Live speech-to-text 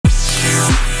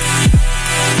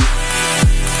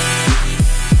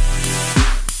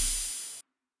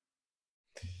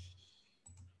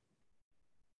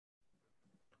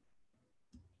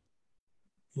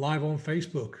live on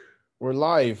Facebook. We're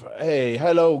live. Hey,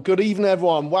 hello. Good evening,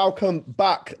 everyone. Welcome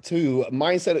back to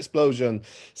Mindset Explosion,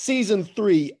 Season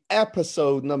 3,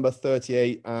 Episode number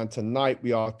 38. And tonight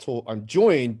I'm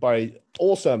joined by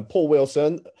awesome Paul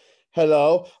Wilson.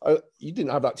 Hello. You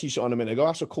didn't have that t-shirt on a minute ago.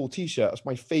 That's a cool t-shirt. That's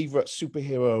my favorite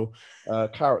superhero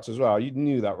character as well. You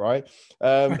knew that, right?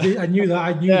 I knew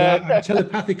that.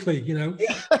 Telepathically, one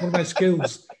of my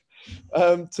skills.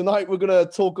 Tonight, we're going to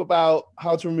talk about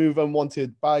how to remove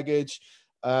unwanted baggage.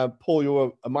 Paul,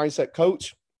 you're a mindset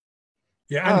coach.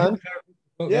 Yeah.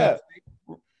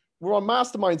 We're on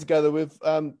Mastermind together with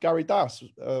Gary Das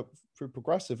through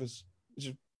Progressive, which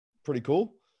is pretty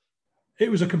cool. It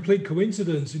was a complete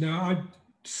coincidence.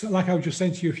 Like I was just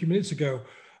saying to you a few minutes ago,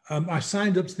 I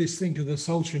signed up to this thing to the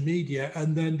social media,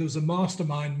 and then there was a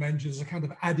mastermind mentioned as a kind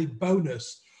of added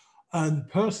bonus. And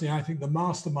personally, I think the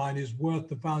mastermind is worth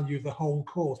the value of the whole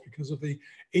course because of the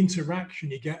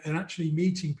interaction you get and actually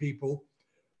meeting people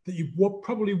that you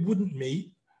probably wouldn't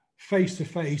meet face to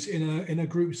face in a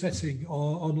group setting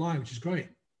or online, which is great.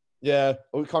 Yeah,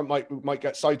 we might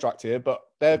get sidetracked here, but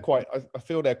I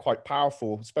feel they're quite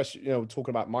powerful, especially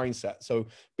talking about mindset. So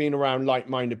being around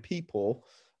like-minded people,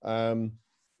 I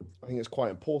think it's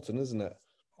quite important, isn't it?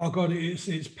 Oh God,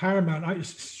 it's paramount.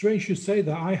 It's strange you say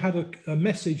that. I had a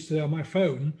message today on my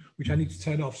phone, which I need to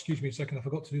turn off. Excuse me a second, I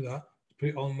forgot to do that. Put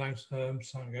it on now,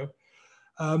 time ago.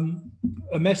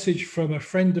 A message from a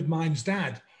friend of mine's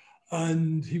dad,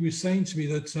 and he was saying to me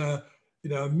that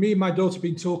me and my daughter have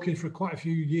been talking for quite a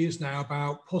few years now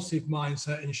about positive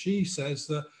mindset, and she says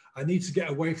that I need to get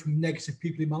away from negative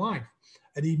people in my life.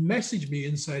 And he messaged me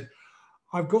and said,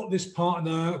 I've got this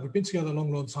partner, we've been together a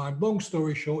long, long time. Long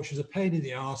story short, she's a pain in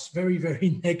the ass, very,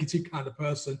 very negative kind of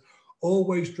person,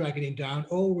 always dragging him down,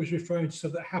 always referring to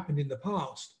stuff that happened in the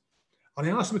past. And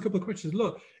I asked him a couple of questions.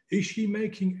 Look, is she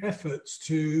making efforts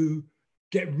to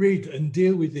get rid and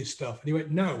deal with this stuff? And he went,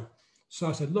 no. So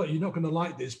I said, look, you're not going to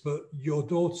like this, but your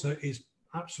daughter is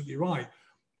absolutely right.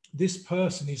 This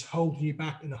person is holding you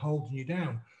back and holding you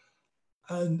down.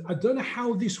 And I don't know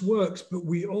how this works, but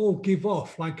we all give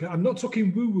off. Like, I'm not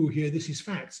talking woo-woo here. This is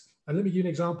facts. And let me give you an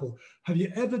example. Have you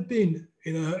ever been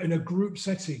in a group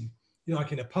setting,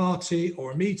 like in a party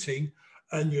or a meeting,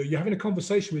 and you're having a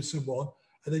conversation with someone,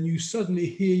 and then you suddenly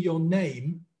hear your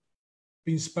name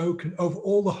being spoken over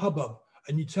all the hubbub,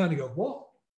 and you turn and go, what?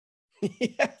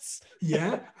 Yes.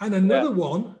 Yeah. And another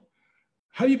one,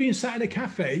 have you been sat in a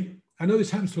cafe? I know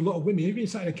this happens to a lot of women. Have you been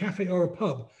sat in a cafe or a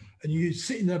pub, and you're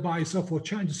sitting there by yourself or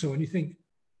chatting to someone, you think,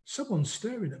 someone's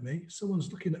staring at me,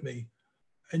 someone's looking at me.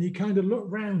 And you kind of look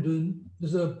round, and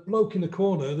there's a bloke in the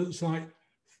corner that's like,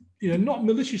 not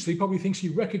maliciously, probably thinks he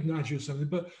recognizes you or something,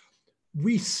 but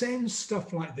we sense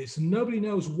stuff like this and nobody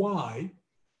knows why.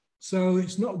 So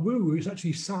it's not woo-woo, it's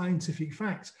actually scientific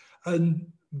fact. And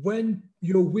when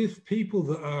you're with people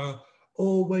that are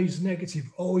always negative,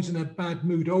 always in a bad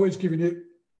mood, always giving it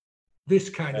this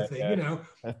kind of thing,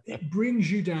 it brings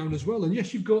you down as well. And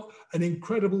yes, you've got an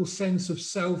incredible sense of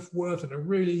self-worth and a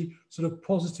really sort of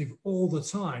positive all the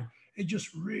time. It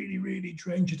just really, really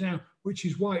drains you down, which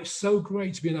is why it's so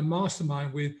great to be in a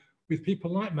mastermind with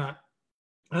people like Matt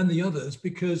and the others,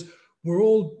 because we're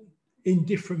all in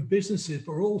different businesses,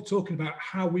 but we're all talking about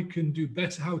how we can do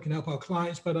better, how we can help our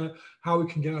clients better, how we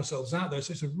can get ourselves out there.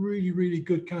 So it's a really, really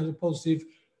good kind of positive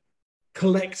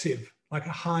collective, like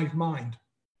a hive mind.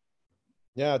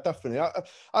 Yeah, definitely.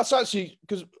 That's actually,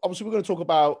 because obviously we're going to talk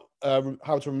about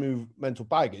how to remove mental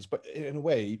baggage, but in a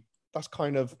way, that's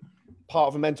kind of part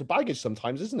of a mental baggage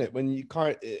sometimes, isn't it? When you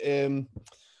kind of,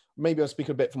 maybe I'll speak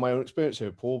a bit from my own experience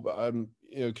here, Paul, but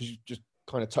because you just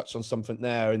kind of touched on something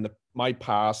there in my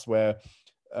past where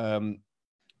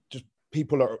just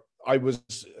I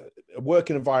was a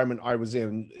working environment I was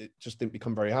in, it just didn't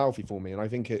become very healthy for me. And I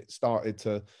think it started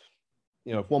to,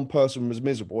 if one person was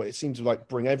miserable, it seemed to like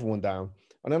bring everyone down.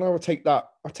 And then I would take that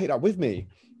with me.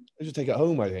 I just take it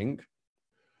home, I think.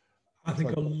 I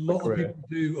think a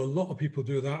lot of people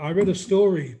do that. I read a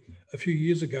story a few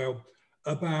years ago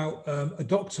about a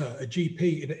doctor, a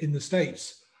GP in the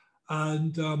States.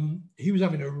 And he was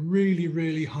having a really,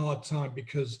 really hard time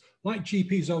because, like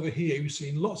GPs over here, he was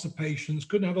seeing lots of patients,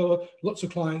 couldn't have lots of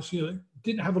clients,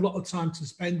 didn't have a lot of time to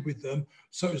spend with them.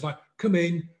 So it was like, come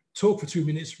in, talk for 2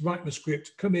 minutes, write my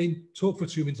script, come in, talk for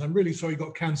 2 minutes. I'm really sorry you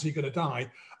got cancer, you're going to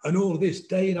die. And all of this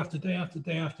day after day after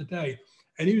day after day.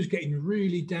 And he was getting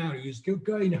really down. He was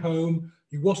going home.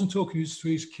 He wasn't talking to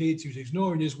his kids. He was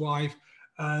ignoring his wife.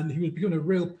 And he was becoming a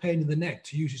real pain in the neck,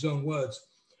 to use his own words.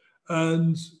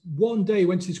 And one day he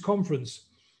went to this conference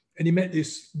and he met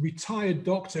this retired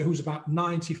doctor who was about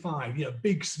 95,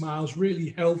 big smiles,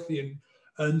 really healthy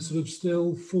and sort of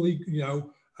still fully,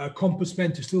 compass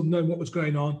mentis, still knowing what was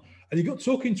going on. And he got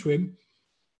talking to him,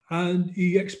 and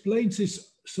he explained to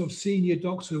this sort of senior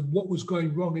doctor what was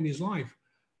going wrong in his life.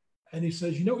 And he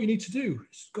says, you know what you need to do?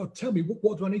 He says, God, tell me,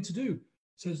 what do I need to do?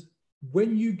 He says,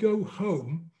 when you go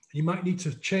home, you might need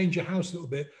to change your house a little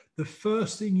bit. The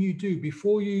first thing you do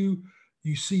before you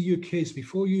see your kids,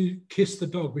 before you kiss the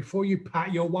dog, before you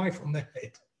pat your wife on the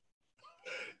head,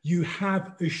 you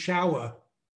have a shower.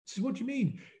 He says, what do you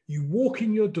mean? You walk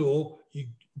in your door, you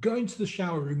go into the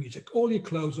shower room, you take all your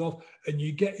clothes off, and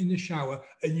you get in the shower,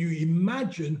 and you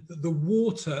imagine that the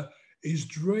water is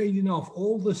draining off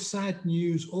all the sad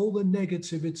news, all the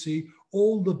negativity,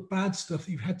 all the bad stuff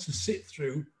you've had to sit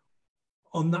through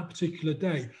on that particular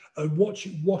day, and watch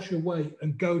it wash away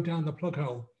and go down the plug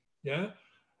hole. Yeah,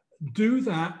 do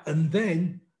that, and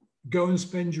then go and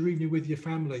spend your evening with your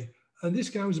family. And this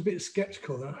guy was a bit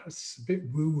skeptical. That's a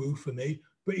bit woo-woo for me,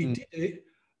 but he did it.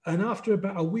 And after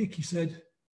about a week, he said,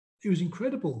 it was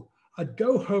incredible. I'd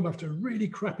go home after a really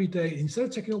crappy day. Instead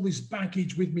of taking all this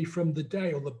baggage with me from the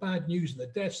day, all the bad news and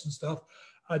the deaths and stuff,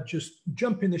 I'd just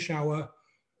jump in the shower,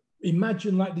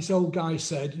 imagine, like this old guy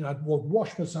said, you know, I'd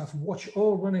wash myself and watch it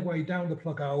all run away down the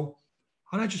plug hole.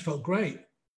 And I just felt great.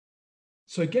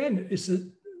 So again, it's a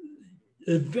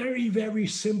very, very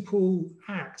simple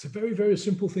act, a very, very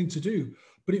simple thing to do,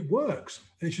 but it works.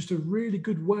 And it's just a really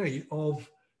good way of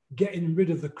getting rid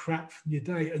of the crap from your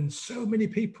day. And so many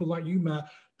people like you, Matt,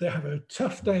 they have a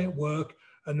tough day at work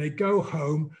and they go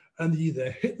home and they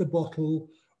either hit the bottle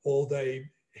or they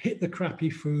hit the crappy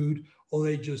food, or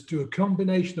they just do a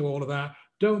combination of all of that,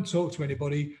 don't talk to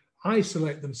anybody,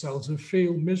 isolate themselves and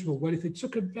feel miserable. Well, if they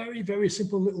took a very, very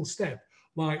simple little step,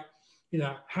 like, you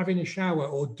know, having a shower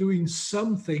or doing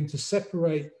something to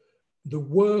separate the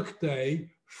work day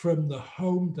from the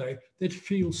home day, they'd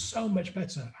feel so much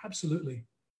better. Absolutely.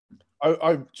 Do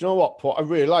you know what, Paul? I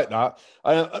really like that.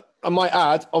 I might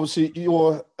add, obviously,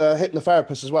 you're a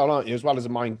hypnotherapist as well, aren't you? As well as a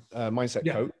mindset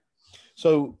coach.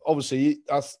 So obviously,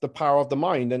 that's the power of the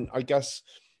mind. And I guess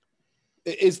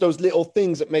it is those little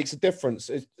things that makes a difference.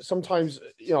 Sometimes,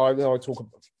 you know,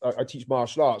 I teach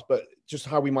martial arts, but just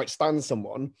how we might stand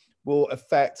someone will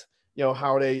affect, you know,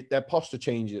 how their posture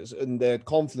changes and their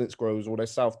confidence grows or their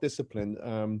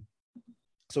self-discipline.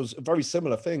 So it's a very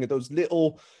similar thing. Those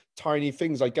little tiny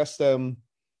things, I guess, become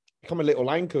a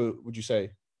little anchor, would you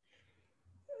say?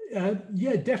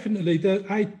 Yeah, definitely.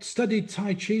 I studied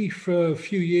Tai Chi for a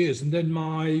few years, and then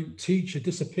my teacher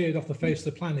disappeared off the face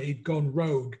of the planet. He'd gone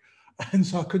rogue, and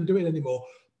so I couldn't do it anymore.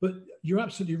 But you're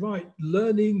absolutely right.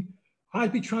 Learning,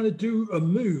 I'd be trying to do a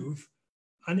move,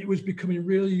 and it was becoming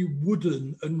really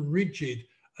wooden and rigid.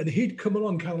 And he'd come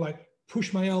along, kind of like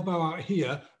push my elbow out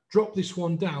here, drop this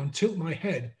one down, tilt my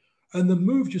head, and the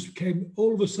move just became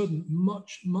all of a sudden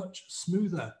much, much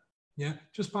smoother. Yeah,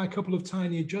 just by a couple of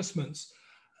tiny adjustments.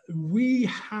 We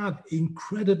have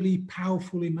incredibly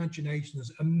powerful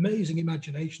imaginations, amazing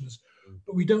imaginations,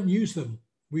 but we don't use them.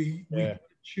 We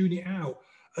tune it out.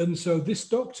 And so this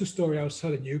doctor story I was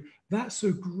telling you, that's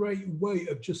a great way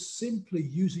of just simply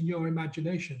using your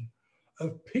imagination,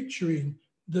 of picturing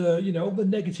the, you know, the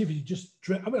negativity just,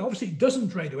 I mean, obviously it doesn't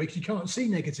drain away because you can't see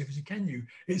negativity, can you?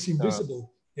 It's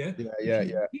invisible. Yeah.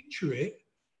 Picture it.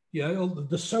 Yeah,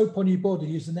 the soap on your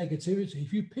body is the negativity.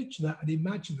 If you picture that and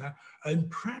imagine that and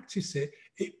practice it,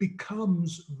 it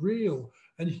becomes real.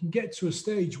 And you can get to a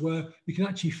stage where you can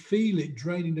actually feel it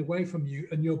draining away from you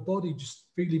and your body just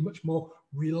feeling much more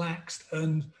relaxed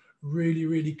and really,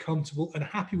 really comfortable and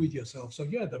happy with yourself. So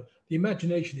yeah, the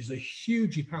imagination is a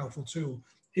hugely powerful tool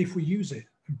if we use it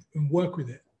and work with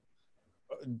it.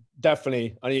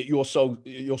 Definitely. And you're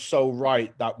so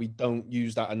right that we don't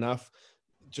use that enough.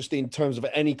 Just in terms of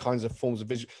any kinds of forms of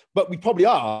vision, but we probably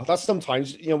are. That's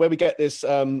sometimes, you know, where we get this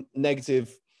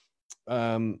negative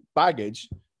baggage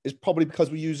is probably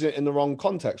because we use it in the wrong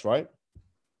context, right?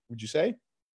 Would you say?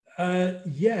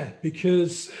 Yeah,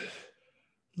 because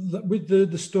with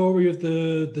the story of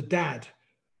the dad,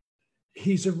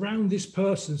 he's around this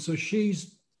person, so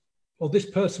this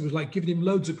person was like giving him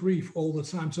loads of grief all the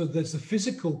time. So there's a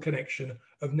physical connection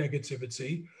of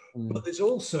negativity. But there's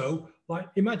also, like,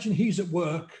 imagine he's at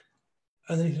work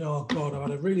and then he's, oh God, I've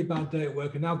had a really bad day at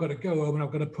work and now I've got to go home and I've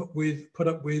got to put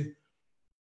up with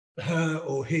her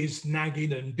or his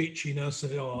nagging and bitchiness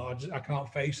and I can't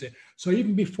face it. So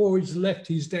even before he's left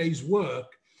his day's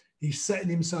work, he's setting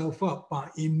himself up by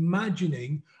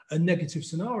imagining a negative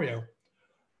scenario.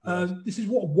 This is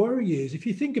what worry is. If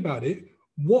you think about it,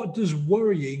 what does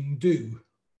worrying do?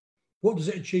 What does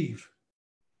it achieve?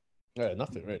 Yeah,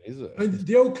 nothing really, is it? And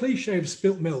the old cliche of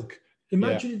spilt milk.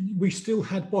 Imagine we still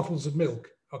had bottles of milk,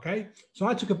 okay? So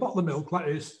I took a bottle of milk like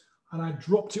this and I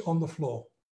dropped it on the floor.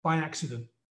 by accident.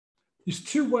 There's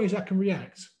two ways I can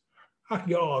react. I can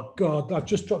go, oh God, I've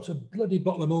just dropped a bloody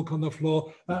bottle of milk on the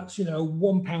floor. That's,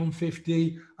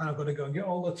 £1.50, and I've got to go and get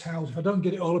all the towels. If I don't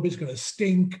get it all up, it's going to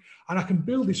stink. And I can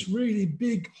build this really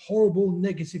big, horrible,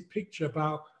 negative picture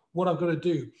about what I've got to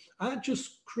do. And that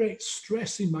just creates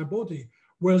stress in my body.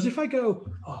 Whereas if I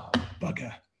go, oh,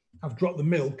 bugger, I've dropped the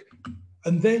milk,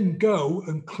 and then go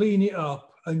and clean it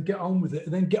up and get on with it,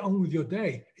 and then get on with your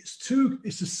day. It's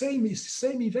the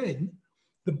same event.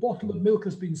 The bottle of milk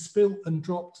has been spilt and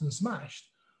dropped and smashed,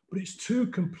 but it's two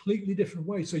completely different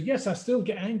ways. So yes, I still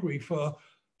get angry for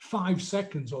 5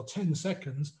 seconds or 10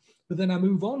 seconds, but then I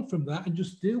move on from that and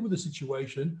just deal with the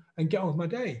situation and get on with my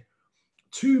day.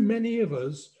 Too many of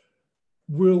us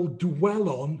will dwell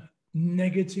on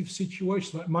negative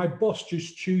situations. Like my boss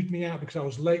just chewed me out because I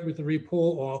was late with the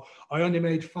report, or I only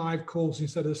made 5 calls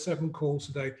instead of 7 calls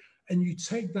today. And you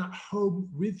take that home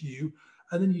with you,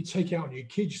 and then you take it out on your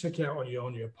kids, you take it out on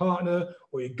your partner,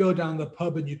 or you go down the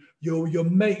pub and your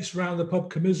mates around the pub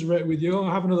commiserate with you. Oh,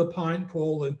 have another pint,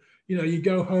 Paul. And you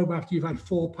go home after you've had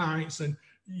 4 pints, and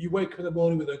you wake up in the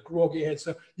morning with a groggy head.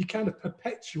 So you kind of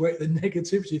perpetuate the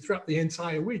negativity throughout the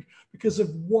entire week because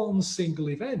of one single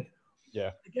event.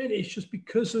 Yeah. Again, it's just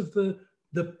because of the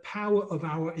power of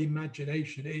our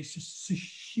imagination. It's just a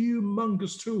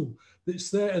humongous tool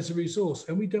that's there as a resource,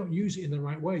 and we don't use it in the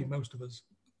right way, most of us.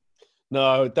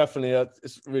 No, definitely.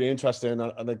 It's really interesting.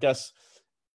 And I guess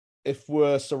if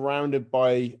we're surrounded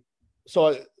by,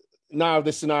 so now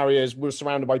this scenario is we're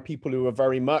surrounded by people who are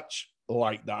very much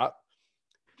like that.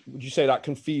 Would you say that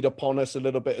can feed upon us a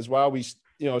little bit as well?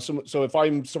 So if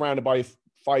I'm surrounded by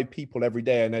 5 people every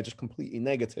day and they're just completely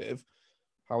negative,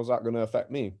 how's that going to affect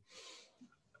me?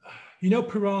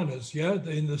 Piranhas, yeah,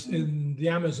 in the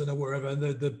Amazon or wherever, and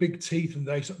the big teeth, and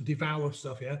they sort of devour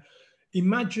stuff, yeah.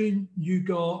 Imagine you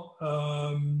got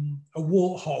a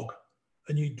warthog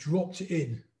and you dropped it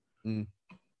in. Mm.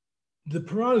 The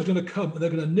piranha is going to come, and they're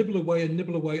going to nibble away and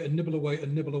nibble away and nibble away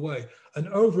and nibble away. And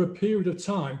over a period of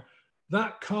time,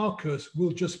 that carcass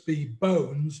will just be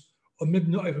bones, or maybe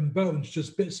not even bones,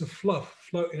 just bits of fluff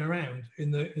floating around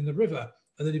in the river.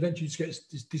 And then eventually it gets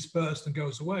dispersed and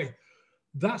goes away.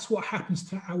 That's what happens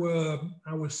to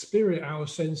our spirit, our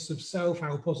sense of self,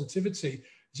 our positivity.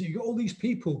 So you've got all these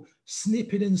people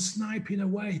snipping and sniping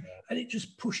away, and it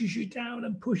just pushes you down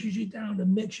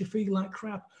and makes you feel like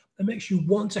crap, and makes you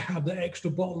want to have that extra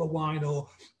bottle of wine or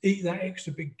eat that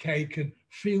extra big cake and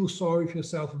feel sorry for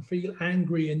yourself and feel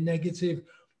angry and negative.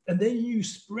 And then you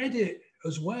spread it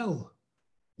as well.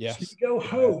 Yes. So you go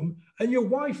home and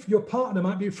your partner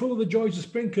might be full of the joys of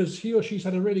spring because he or she's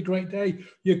had a really great day.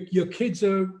 Your kids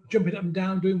are jumping up and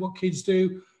down doing what kids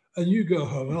do. And you go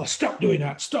home, oh, stop doing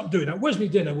that. Where's my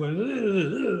dinner?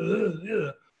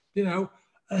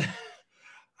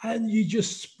 And you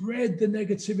just spread the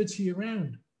negativity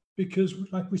around because,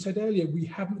 like we said earlier, we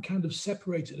haven't kind of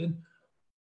separated. And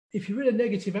if you're in a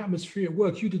negative atmosphere at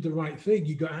work, you did the right thing.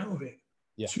 You got out of it.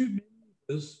 Yeah. Too many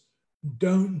of us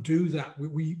don't do that.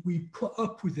 We put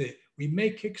up with it. We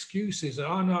make excuses.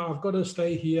 Oh, no, I've got to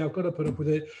stay here. I've got to put up with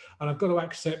it. And I've got to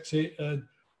accept it. And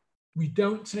we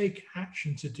don't take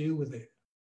action to deal with it.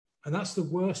 And that's the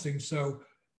worst thing. So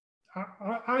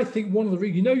I think one of the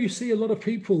reasons, you see a lot of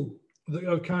people that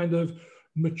are kind of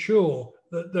mature,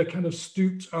 that they're kind of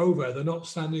stooped over. They're not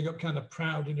standing up kind of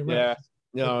proud and erect.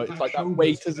 Yeah. It's like that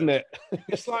weight, isn't it?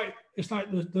 it's like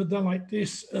they're like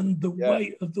this, and the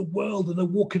weight of the world, and they're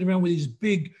walking around with these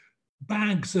big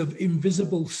bags of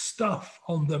invisible stuff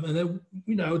on them. And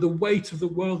the weight of the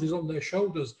world is on their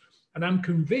shoulders. And I'm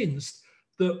convinced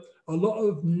that a lot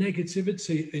of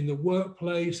negativity in the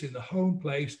workplace, in the home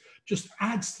place, just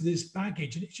adds to this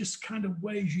baggage, and it just kind of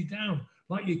weighs you down,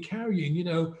 like you're carrying,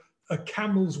 a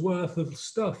camel's worth of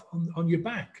stuff on your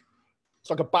back. It's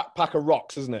like a backpack of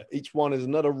rocks, isn't it? Each one is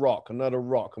another rock, and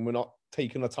we're not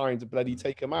taking the time to bloody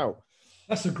take them out.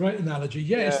 That's a great analogy.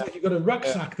 Yeah, it's like you've got a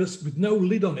rucksack that's with no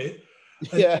lid on it.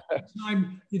 And every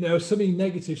time, something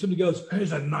negative, somebody goes,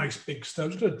 here's a nice big stone,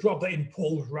 just going to drop that in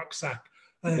Paul's rucksack.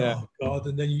 Oh God!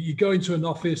 And then you go into an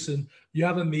office and you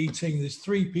have a meeting. There's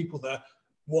 3 people there.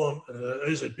 One,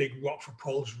 there's a big rock for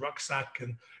Paul's rucksack,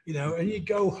 and and you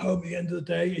go home at the end of the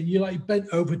day and you're like bent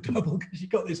over double because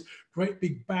you've got this great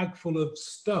big bag full of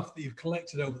stuff that you've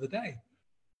collected over the day.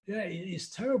 Yeah, it's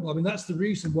terrible. I mean, that's the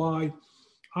reason why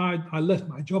I left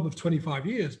my job of 25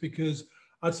 years, because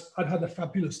I'd had a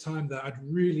fabulous time there. I'd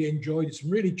really enjoyed it. Some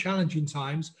really challenging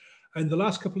times, and the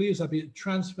last couple of years I've been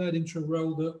transferred into a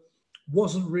role that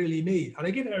wasn't really me. And I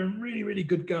gave it a really, really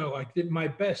good go. I did my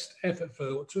best effort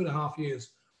for 2.5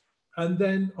 years. And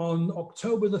then on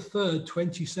October the 3rd,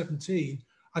 2017,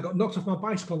 I got knocked off my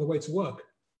bicycle on the way to work.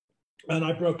 and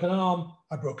I broke an arm.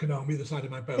 I broke an arm either side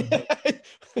of my bone.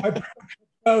 I broke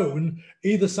a bone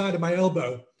either side of my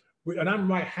elbow, and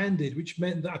I'm right-handed, which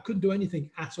meant that I couldn't do anything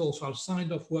at all. So I was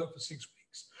signed off work for 6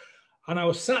 weeks, and I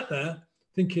was sat there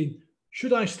thinking,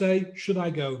 should I stay? Should I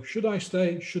go? Should I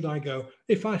stay? Should I go?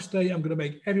 If I stay, I'm going to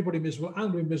make everybody miserable.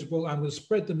 I'm going to be miserable. I'm going to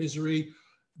spread the misery.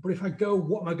 But if I go,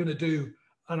 what am I going to do?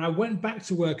 And I went back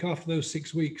to work after those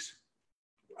 6 weeks,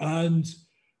 and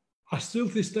I still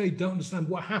to this day don't understand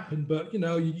what happened. But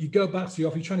you go back to the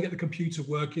office, you're trying to get the computer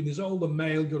working. There's all the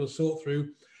mail you've got to sort through.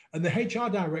 And the HR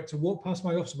director walked past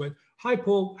my office and went, "Hi,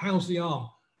 Paul, how's the arm?"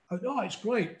 I went, "Oh, it's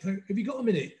great. Have you got a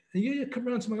minute?" And you come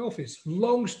round to my office.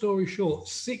 Long story short,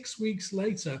 6 weeks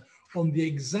later, on the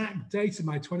exact date of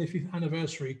my 25th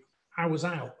anniversary, I was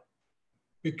out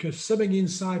because something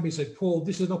inside me said, "Paul,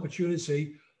 this is an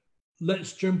opportunity.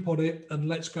 Let's jump on it and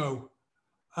let's go."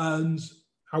 And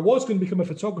I was going to become a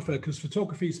photographer because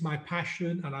photography is my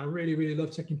passion and I really, really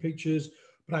love taking pictures.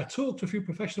 But I talked to a few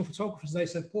professional photographers and they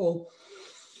said, "Paul,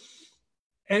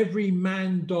 every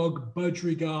man, dog,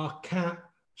 budgerigar, cat,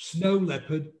 snow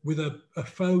leopard with a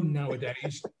phone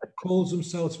nowadays calls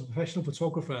themselves a professional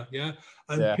photographer." Yeah.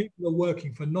 And people are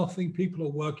working for nothing. People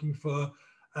are working for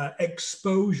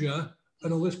exposure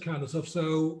and all this kind of stuff.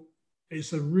 So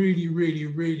it's a really, really,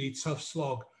 really tough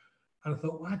slog. And I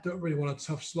thought, well, I don't really want a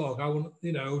tough slog. I want,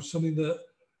 something that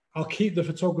I'll keep the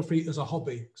photography as a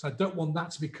hobby because I don't want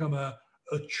that to become a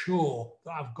chore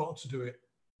that I've got to do it.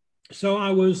 So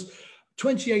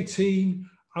 2018,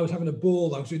 I was having a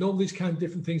ball. I was doing all these kind of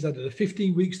different things. I did a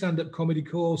 15-week stand-up comedy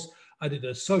course. I did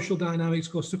a social dynamics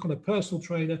course, took on a personal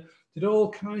trainer, did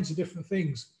all kinds of different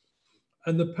things.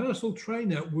 And the personal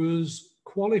trainer was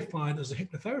qualified as a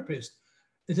hypnotherapist.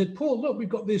 They said, "Paul, look, we've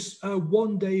got this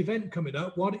one-day event coming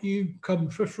up. Why don't you come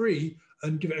for free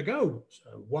and give it a go?"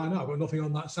 So why not? I've got nothing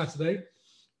on that Saturday.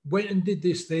 Went and did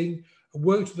this thing. I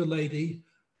worked with a lady.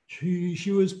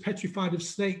 She was petrified of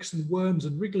snakes and worms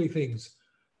and wriggly things.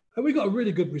 And we got a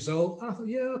really good result. I thought,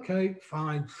 yeah, okay,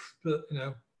 fine. But,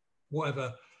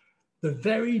 whatever. The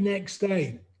very next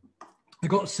day, I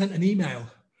got sent an email.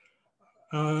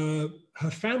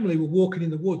 Her family were walking in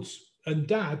the woods. And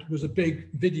Dad was a big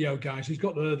video guy. So he's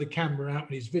got the camera out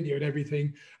and he's videoed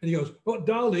everything. And he goes, "Oh,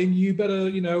 darling, you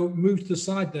better, move to the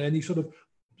side there." And he sort of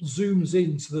zooms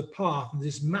into the path and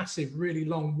this massive, really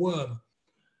long worm.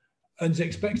 And he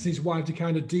expects his wife to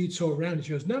kind of detour around. And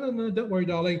she goes, no, don't worry,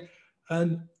 darling.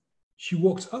 And she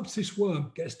walks up to this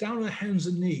worm, gets down on her hands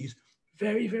and knees,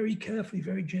 very, very carefully,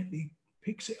 very gently,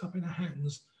 picks it up in her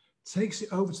hands, takes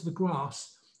it over to the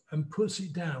grass and puts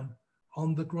it down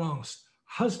on the grass.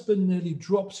 Husband nearly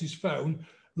drops his phone,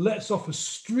 lets off a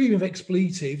stream of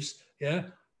expletives, yeah?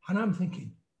 And I'm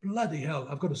thinking, bloody hell,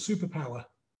 I've got a superpower.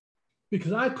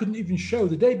 Because I couldn't even show,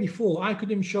 the day before, I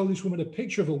couldn't even show this woman a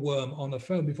picture of a worm on her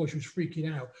phone before she was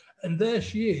freaking out. And there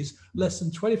she is, less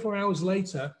than 24 hours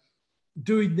later,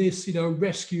 doing this,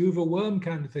 rescue of a worm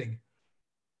kind of thing.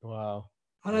 Wow.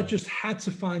 And I just had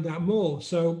to find out more.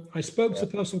 So I spoke to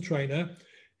the personal trainer.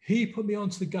 He put me on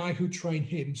to the guy who trained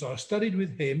him. So I studied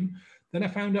with him. Then I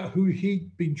found out who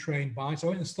he'd been trained by. So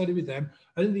I went and studied with them.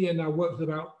 And in the end, I worked with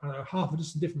about half a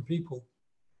dozen different people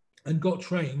and got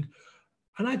trained.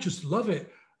 And I just love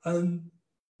it. And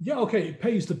it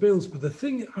pays the bills. But the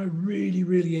thing I really,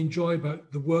 really enjoy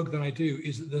about the work that I do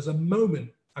is that there's a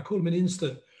moment, I call them an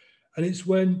instant. And it's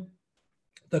when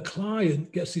the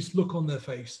client gets this look on their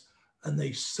face and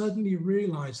they suddenly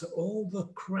realize that all the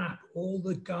crap, all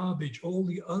the garbage, all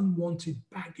the unwanted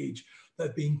baggage that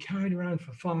have been carried around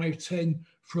for 5, 10,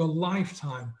 for a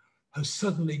lifetime has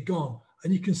suddenly gone.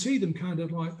 And you can see them kind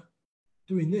of like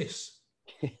doing this,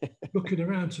 looking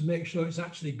around to make sure it's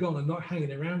actually gone and not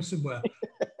hanging around somewhere.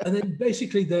 And then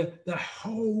basically their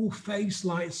whole face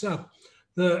lights up.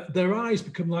 Their eyes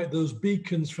become like those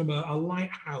beacons from a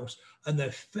lighthouse, and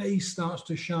their face starts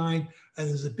to shine, and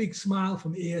there's a big smile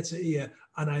from ear to ear,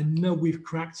 and I know we've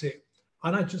cracked it.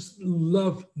 And I just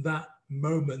love that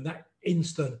moment, that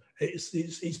instant.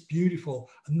 It's beautiful,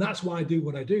 and that's why I do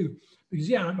what I do.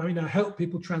 Because I help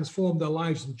people transform their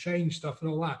lives and change stuff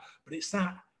and all that, but it's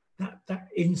that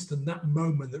instant, that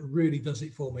moment that really does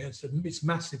it for me. It's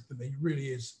massive for me, it really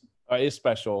is. It is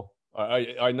special.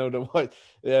 I know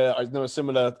I know a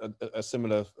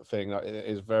similar thing. It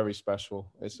is very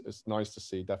special. It's nice to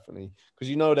see, definitely, because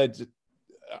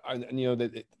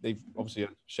they've obviously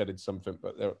shedded something,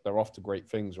 but they're off to great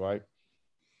things, right?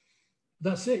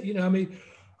 That's it.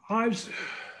 I've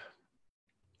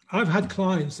had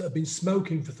clients that have been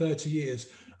smoking for 30 years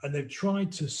and they've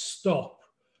tried to stop,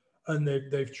 and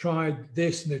they've tried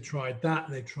this and they've tried that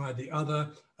and they've tried the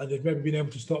other, and they've maybe been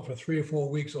able to stop for 3 or 4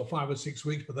 weeks or 5 or 6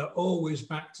 weeks, but they're always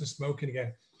back to smoking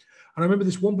again. And I remember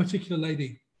this one particular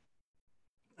lady,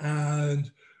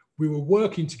 and we were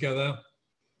working together,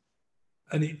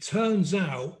 and it turns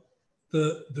out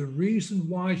that the reason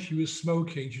why she was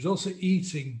smoking, she was also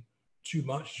eating too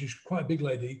much, she's quite a big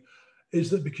lady, is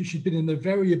that because she'd been in a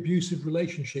very abusive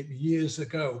relationship years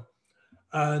ago,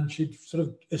 and she'd sort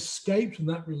of escaped from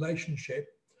that relationship,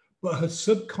 but her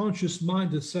subconscious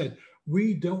mind had said,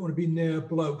 we don't want to be near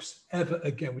blokes ever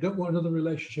again. We don't want another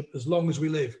relationship as long as we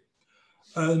live.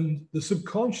 And the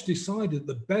subconscious decided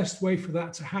the best way for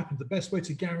that to happen, the best way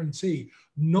to guarantee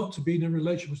not to be in a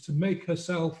relationship, was to make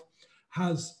herself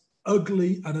as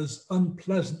ugly and as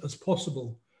unpleasant as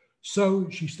possible. So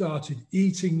she started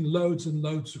eating loads and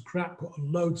loads of crap,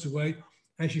 putting loads away,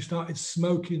 and she started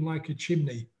smoking like a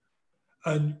chimney.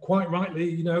 And quite rightly,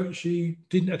 you know, she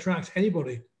didn't attract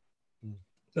anybody.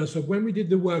 So when we did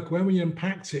the work, when we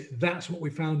unpacked it, that's what we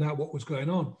found out what was going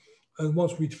on. And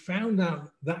once we'd found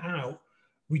out,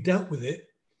 we dealt with it.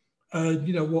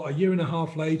 You know what, a year and a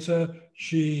half later,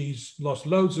 she's lost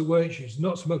loads of weight. She's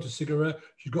not smoked a cigarette.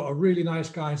 She's got a really nice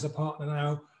guy as a partner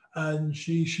now. And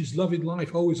she's loving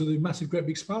life, always with a massive, great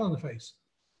big smile on her face.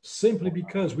 Simply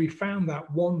because we found that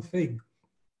one thing.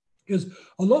 Because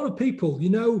a lot of people, you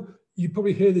know, you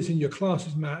probably hear this in your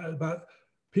classes, Matt, about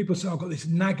people say, I've got this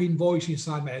nagging voice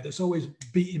inside my head that's always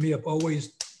beating me up,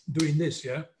 always doing this,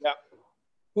 yeah? Yeah.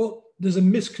 Well, there's a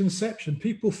misconception.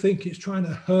 People think it's trying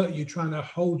to hurt you, trying to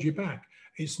hold you back.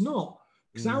 It's not,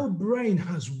 because our brain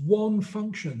has one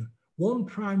function, one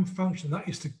prime function, that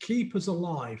is to keep us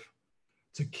alive,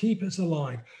 to keep us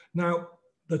alive. Now,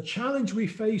 the challenge we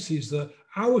face is that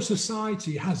our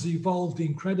society has evolved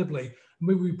incredibly. I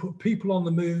mean, we put people on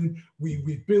the moon,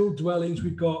 we build dwellings,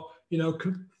 we've got, you know,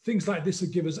 things like this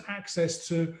that give us access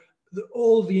to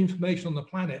all the information on the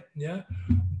planet, yeah?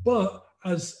 But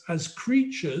as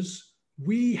creatures,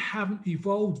 we haven't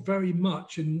evolved very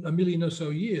much in a million or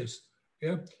so years,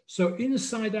 yeah? So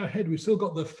inside our head, we've still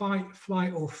got the fight,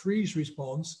 flight, or freeze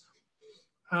response,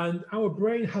 and our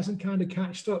brain hasn't kind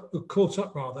of caught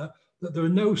up rather, that there are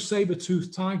no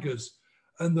saber-toothed tigers,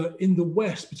 and that in the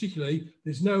West particularly,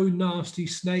 there's no nasty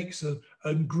snakes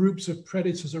and groups of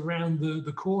predators around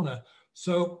the corner.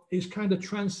 So it's kind of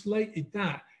translated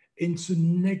that into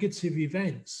negative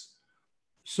events.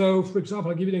 So, for example,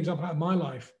 I'll give you an example out of my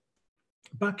life.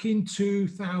 Back in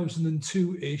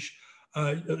 2002-ish,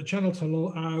 at the Channel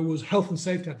Tunnel, I was health and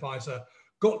safety advisor,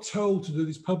 got told to do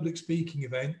this public speaking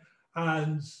event,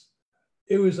 and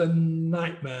it was a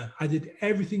nightmare. I did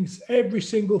every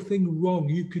single thing wrong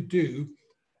you could do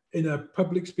in a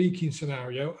public speaking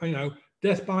scenario. You know,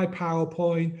 death by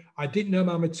PowerPoint. I didn't know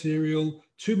my material.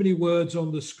 Too many words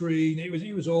on the screen.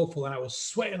 It was awful. And I was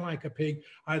sweating like a pig.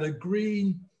 I had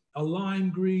a lime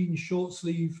green short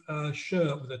sleeve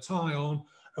shirt with a tie on,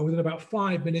 and within about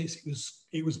 5 minutes,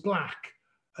 it was black,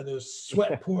 and there was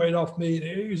sweat pouring off me.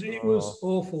 It was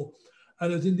awful.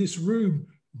 And I was in this room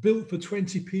built for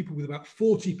 20 people with about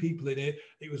 40 people in it.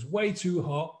 It was way too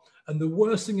hot. And the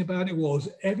worst thing about it was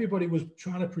everybody was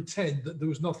trying to pretend that there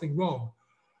was nothing wrong.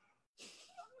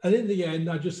 And in the end,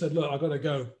 I just said, look, I've got to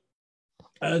go.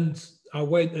 And I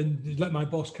went and let my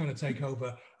boss kind of take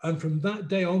over. And from that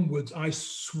day onwards, I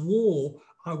swore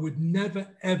I would never,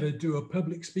 ever do a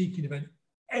public speaking event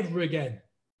ever again.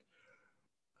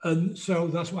 And so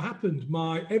that's what happened.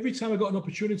 Every time I got an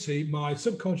opportunity, my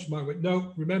subconscious mind went,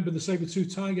 no, remember the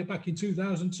saber-tooth tiger back in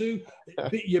 2002?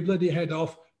 It bit your bloody head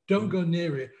off. Don't go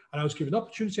near it. And I was given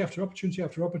opportunity after opportunity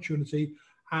after opportunity,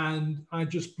 and I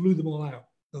just blew them all out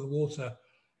of the water.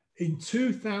 In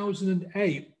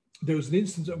 2008, there was an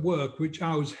incident at work which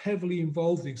I was heavily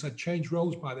involved in because I'd changed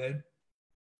roles by then.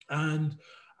 And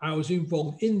I was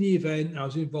involved in the event. I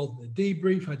was involved in the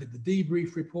debrief. I did the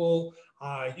debrief report.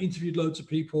 I interviewed loads of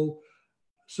people.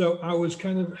 So I was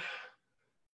kind of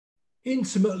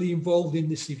intimately involved in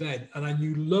this event, and I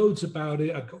knew loads about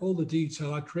it. I got all the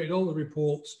detail. I created all the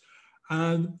reports.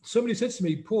 And somebody said to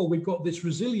me, Paul, we've got this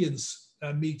resilience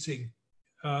meeting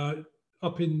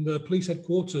up in the police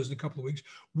headquarters in a couple of weeks.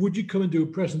 Would you come and do a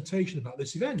presentation about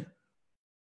this event?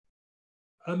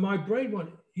 And my brain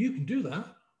went, you can do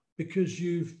that because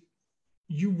you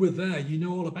were there, you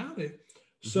know all about it.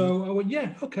 So I went,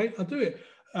 yeah, okay, I'll do it.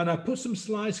 And I put some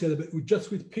slides together, but just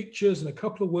with pictures and a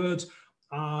couple of words.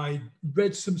 I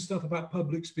read some stuff about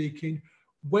public speaking,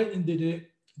 went and did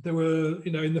it. There were,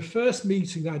 you know, in the first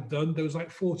meeting I'd done, there was like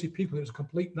 40 people. It was a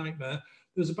complete nightmare.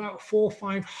 There was about 400 or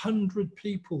 500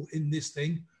 people in this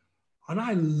thing. And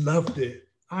I loved it.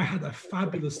 I had a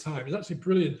fabulous time. It was actually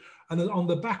brilliant. And then on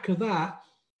the back of that,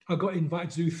 I got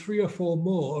invited to do 3 or 4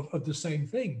 more of the same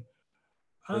thing.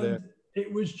 And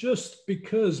it was just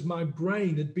because my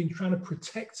brain had been trying to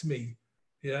protect me.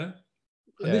 Yeah.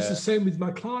 And this is the same with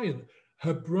my client.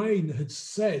 Her brain had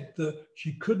said that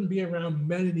she couldn't be around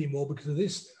men anymore because of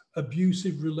this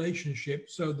abusive relationship.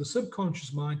 So the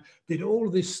subconscious mind did all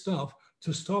of this stuff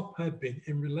to stop her being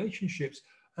in relationships.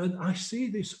 And I see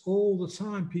this all the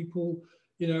time. People,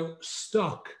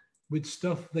 stuck with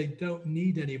stuff they don't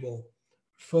need anymore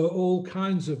for all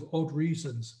kinds of odd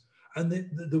reasons. And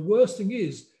the worst thing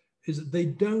is that they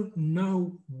don't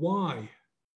know why.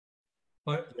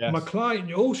 Like my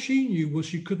client, all she knew was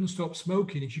she couldn't stop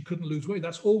smoking and she couldn't lose weight.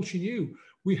 That's all she knew.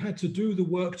 We had to do the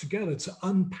work together to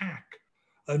unpack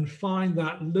and find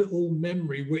that little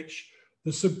memory, which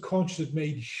the subconscious had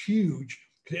made huge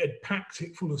because it had packed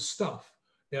it full of stuff,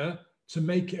 to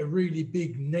make it a really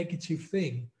big negative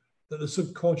thing that the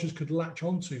subconscious could latch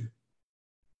onto.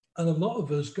 And a lot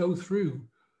of us go through,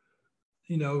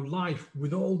 life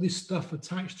with all this stuff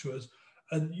attached to us.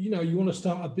 And, you want to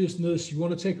start a business, you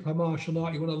want to take up a martial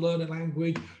art, you want to learn a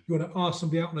language, you want to ask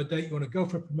somebody out on a date, you want to go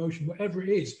for a promotion, whatever it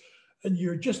is. And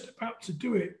you're just about to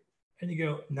do it. And you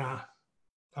go, nah,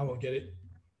 I won't get it.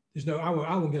 I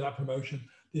won't get that promotion.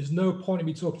 There's no point in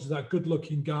me talking to that good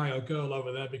looking guy or girl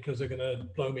over there because they're going to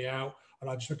blow me out and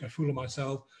I'll just look a fool of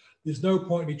myself. There's no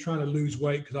point in me trying to lose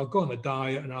weight because I'll go on a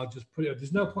diet and I'll just put it.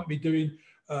 There's no point in me doing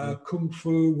kung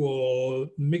fu or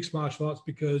mixed martial arts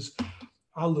because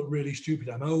I'll look really stupid.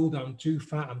 I'm old, I'm too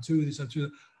fat, I'm too this, I'm too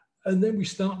that. And then we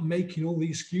start making all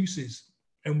these excuses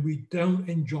and we don't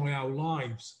enjoy our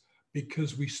lives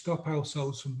because we stop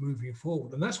ourselves from moving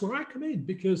forward. And that's where I come in,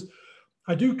 because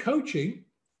I do coaching,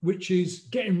 which is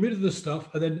getting rid of the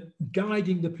stuff and then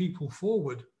guiding the people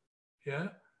forward. Yeah.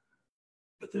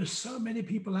 But there's so many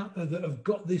people out there that have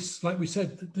got this, like we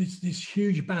said, this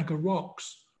huge bag of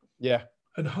rocks. Yeah.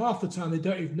 And half the time they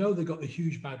don't even know they've got the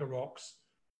huge bag of rocks.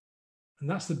 And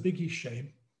that's the biggest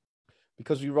shame.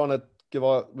 Because we want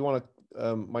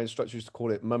to my instructor used to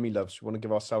call it mummy love. So we want to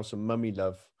give ourselves some mummy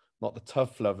love, not the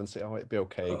tough love, and say, oh, it'd be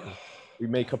okay. We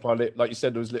make up our, like you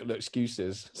said, those little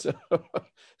excuses. So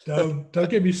don't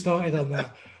get me started on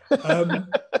that.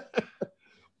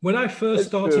 When I first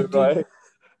started doing,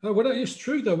 it's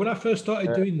true though. When I first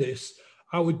started doing this,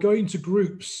 I would go into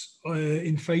groups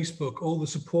in Facebook, all the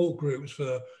support groups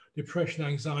for depression,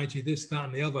 anxiety, this, that,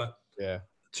 and the other. Yeah.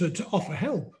 To offer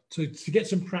help, to get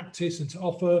some practice and to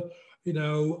offer,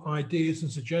 ideas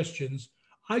and suggestions.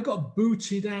 I got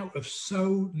booted out of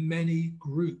so many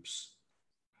groups.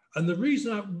 And the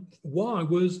reason why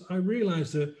was I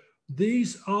realized that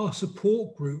these are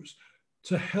support groups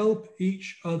to help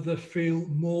each other feel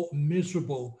more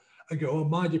miserable and go, oh,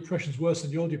 my depression's worse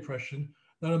than your depression.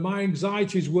 No, my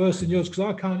anxiety is worse than yours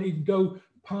because I can't even go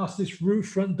past this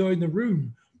front door in the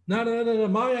room. No.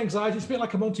 My anxiety is a bit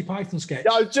like a Monty Python sketch.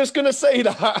 Yeah, I was just going to say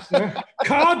that. Yeah.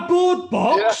 Cardboard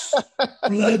box,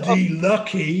 bloody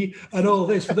lucky, and all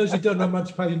this. For those who don't know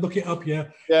Monty Python, look it up,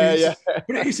 But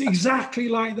it's exactly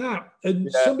like that.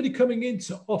 And somebody coming in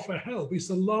to offer help is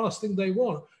the last thing they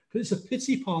want because it's a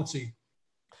pity party.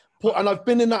 And I've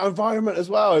been in that environment as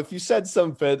well. If you said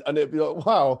something and it'd be like,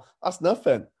 wow, that's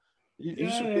nothing.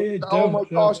 Oh my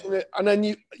gosh. And then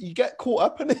you get caught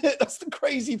up in it. That's the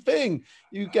crazy thing.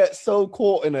 You get so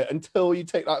caught in it until you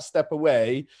take that step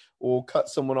away or cut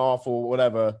someone off or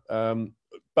whatever.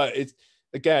 But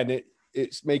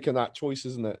it's making that choice,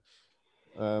 isn't it?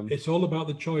 It's all about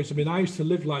the choice. I mean, I used to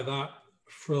live like that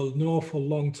for an awful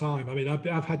long time. I mean,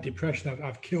 I've had depression.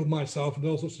 I've killed myself and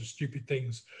all sorts of stupid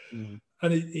things. And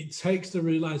it takes the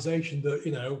realization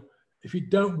that, if you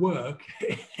don't work,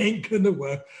 it ain't going to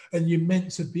work, and you're meant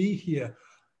to be here.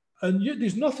 And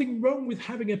there's nothing wrong with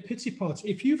having a pity party.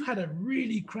 If you've had a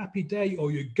really crappy day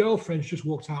or your girlfriend's just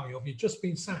walked out on you or you've just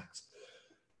been sacked,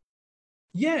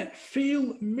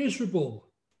 feel miserable,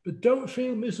 but don't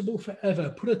feel miserable forever.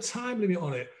 Put a time limit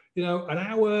on it. An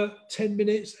hour, 10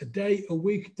 minutes, a day, a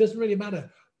week, doesn't really matter.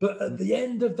 But at the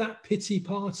end of that pity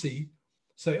party,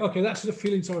 say, okay, that's the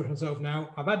feeling sorry for myself now.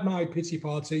 I've had my pity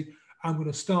party. I'm going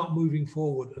to start moving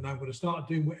forward and I'm going to start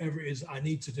doing whatever it is I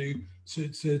need to do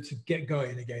to get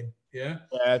going again. Yeah.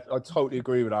 Yeah, I totally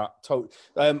agree with that.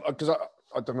 Because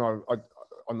I don't know,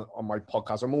 on my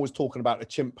podcast, I'm always talking about the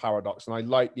chimp paradox. And I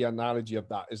like the analogy of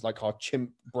that is like our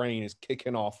chimp brain is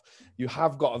kicking off. You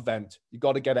have got a vent. You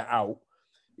got to get it out.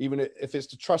 Even if it's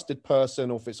the trusted person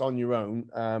or if it's on your own,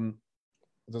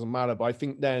 it doesn't matter. But I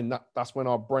think then that's when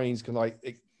our brains can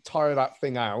tire that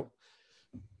thing out.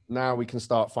 Now we can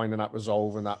start finding that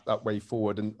resolve and that way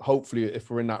forward. And hopefully if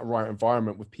we're in that right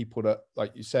environment with people that,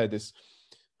 like you said, is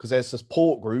because there's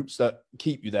support groups that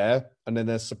keep you there. And then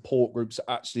there's support groups that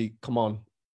actually, come on,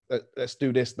 let's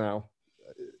do this now.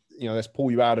 let's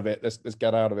pull you out of it. Let's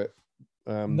get out of it.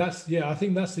 I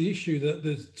think that's the issue, that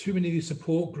there's too many of these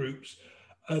support groups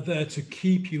are there to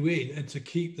keep you in and to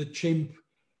keep the chimp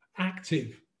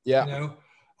active. Yeah.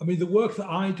 I mean, the work that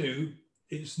I do,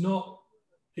 it's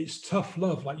tough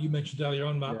love, like you mentioned earlier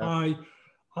on, Matt. Yeah.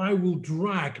 I will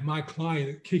drag my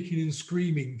client kicking and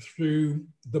screaming through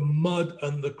the mud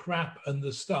and the crap and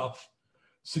the stuff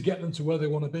to get them to where they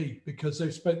want to be, because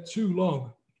they've spent too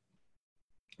long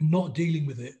not dealing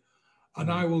with it.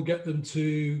 And I will get them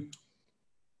to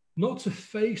not to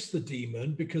face the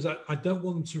demon, because I don't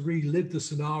want them to relive the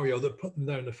scenario that put them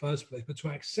there in the first place, but to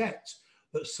accept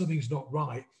that something's not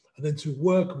right and then to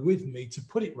work with me to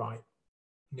put it right.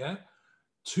 Yeah.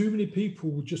 Too many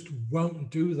people just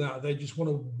won't do that. They just want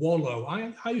to wallow.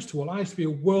 I used to be a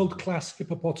world-class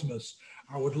hippopotamus.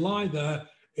 I would lie there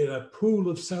in a pool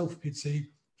of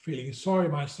self-pity, feeling sorry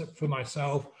for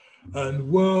myself, and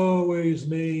woe is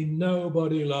me,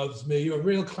 nobody loves me. A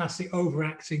real classic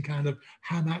overacting kind of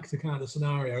ham actor kind of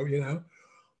scenario,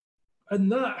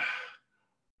 And that,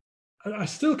 I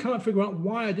still can't figure out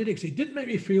why I did it, because it didn't make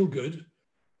me feel good.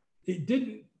 It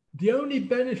didn't. The only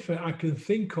benefit I can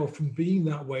think of from being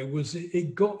that way was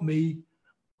it got me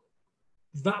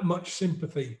that much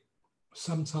sympathy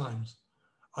sometimes.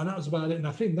 And that was about it. And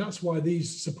I think that's why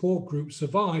these support groups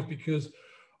survive, because,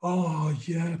 oh,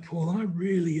 yeah, Paul, I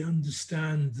really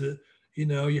understand that,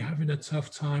 you're having a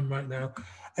tough time right now.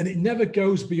 And it never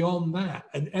goes beyond that.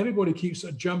 And everybody keeps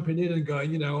jumping in and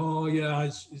going, oh, yeah,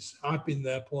 I've been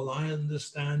there, Paul, I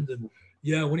understand. And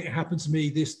yeah, when it happened to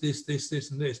me, this,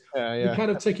 and this. Yeah. We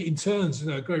kind of take it in turns,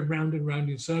 going round and round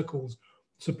in circles,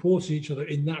 supporting each other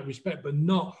in that respect, but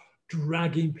not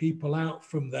dragging people out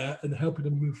from there and helping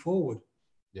them move forward.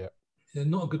 Yeah.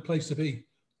 Not a good place to be.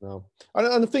 No.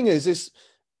 And the thing is,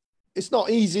 it's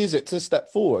not easy, is it, to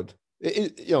step forward?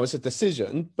 It's a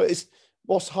decision, but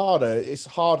what's harder? It's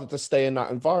harder to stay in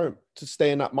that environment, to stay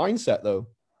in that mindset, though.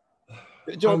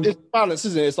 It's balance,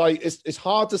 isn't it? It's like it's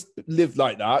hard to live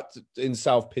like that in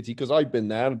self-pity, because I've been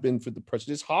there and been through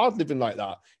depression. It's hard living like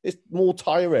that. It's more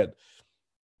tiring.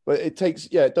 But it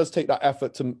does take that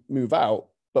effort to move out.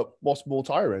 But what's more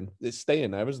tiring? It's staying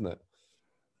there, isn't it?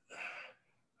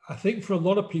 I think for a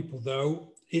lot of people, though,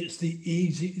 it's the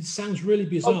easy. It sounds really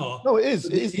bizarre. No, it is.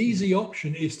 The easy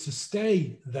option is to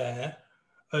stay there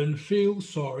and feel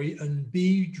sorry and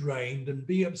be drained and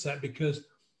be upset, because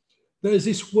there's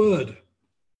this word,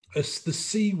 it's the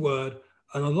C word,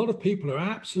 and a lot of people are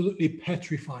absolutely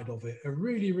petrified of it, are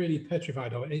really, really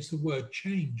petrified of it. It's the word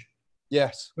change.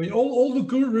 Yes. I mean, all the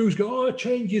gurus go, oh,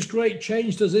 change is great,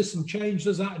 change does this and change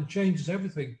does that and changes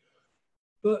everything.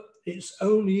 But it's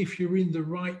only if you're in the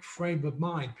right frame of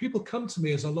mind. People come to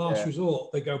me as a last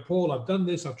resort. They go, Paul, I've done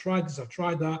this, I've tried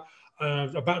that,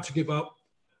 about to give up.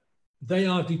 They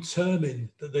are determined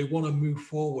that they want to move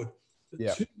forward.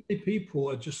 Yeah. Too many people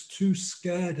are just too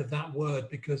scared of that word,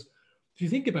 because if you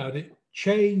think about it,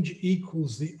 change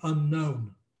equals the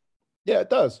unknown. Yeah, it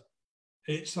does.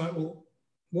 It's like, well,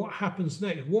 what happens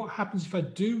next? What happens if I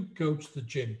do go to the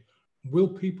gym? Will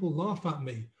people laugh at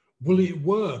me? Will it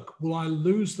work? Will I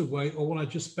lose the weight, or will I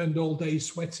just spend all day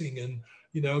sweating and,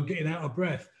 getting out of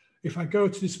breath? If I go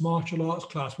to this martial arts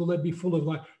class, will they be full of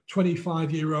like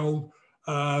 25-year-old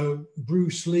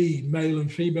Bruce Lee, male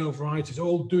and female varieties,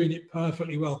 all doing it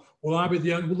perfectly well? Will I be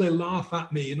the only? Will they laugh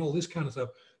at me and all this kind of stuff?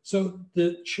 So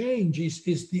the change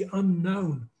is the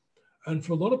unknown, and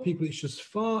for a lot of people, it's just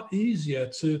far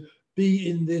easier to be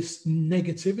in this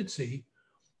negativity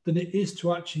than it is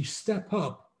to actually step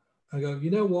up and go,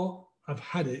 you know what? I've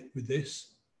had it with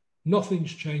this.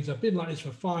 Nothing's changed. I've been like this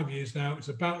for 5 years now. It's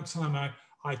about time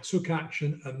I took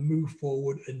action and moved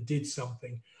forward and did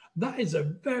something. That is a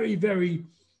very, very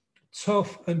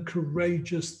tough and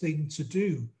courageous thing to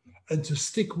do, and to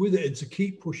stick with it and to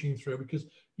keep pushing through. Because,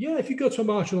 if you go to a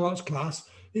martial arts class,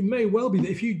 it may well be that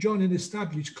if you join an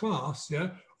established class,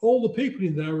 all the people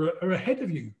in there are ahead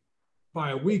of you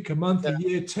by a week, a month, a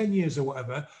year, 10 years or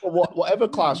whatever. Well, whatever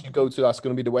class you go to, that's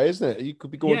going to be the way, isn't it? You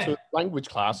could be going to a language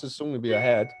class, it's going to be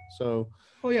ahead. So...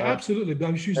 Oh, yeah, absolutely. But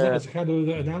I'm just using that as a kind of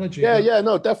analogy. Yeah,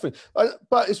 no, definitely.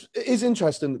 But it is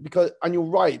interesting because, and you're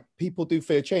right, people do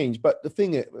fear change. But the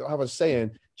thing I was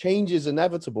saying, change is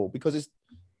inevitable, because it's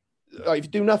like, if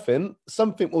you do nothing,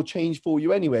 something will change for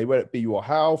you anyway, whether it be your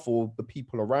health or the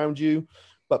people around you.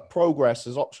 But progress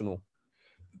is optional.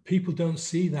 People don't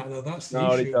see that, though. That's the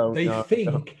issue. They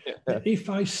think that if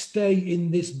I stay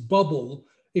in this bubble,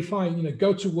 if I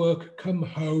go to work, come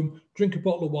home, drink a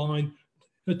bottle of wine,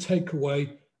 a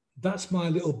takeaway, that's my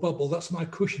little bubble, that's my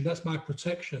cushion, that's my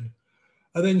protection.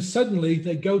 And then suddenly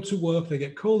they go to work, they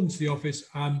get called into the office,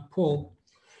 and Paul,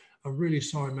 I'm really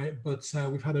sorry, mate, but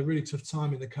we've had a really tough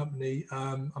time in the company.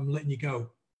 I'm letting you go.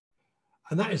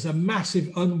 And that is a massive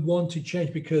unwanted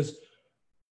change because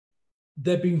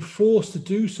they're being forced to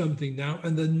do something now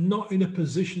and they're not in a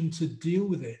position to deal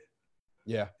with it.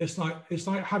 Yeah. It's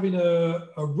like having a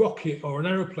rocket or an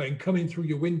aeroplane coming through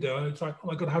your window and it's like, oh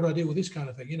my God, how do I deal with this kind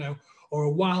of thing? You know, or a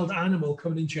wild animal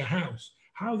coming into your house.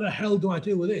 How the hell do I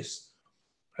deal with this?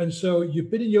 And so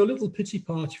you've been in your little pity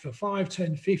party for 5,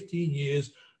 10, 15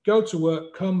 years, go to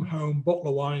work, come home, bottle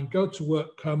of wine, go to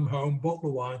work, come home, bottle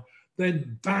of wine.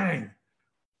 Then bang,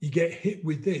 you get hit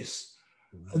with this.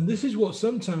 And this is what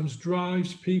sometimes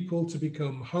drives people to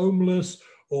become homeless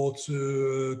or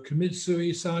to commit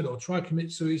suicide or try to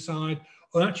commit suicide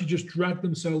or actually just drag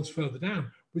themselves further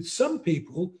down. With some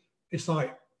people, it's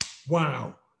like,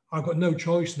 wow, I've got no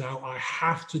choice now. I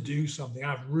have to do something.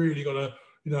 I've really got to,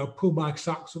 you know, pull my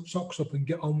socks up and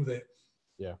get on with it.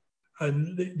 Yeah.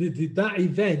 And that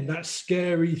event, that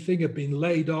scary thing of being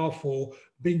laid off or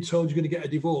being told you're going to get a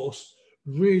divorce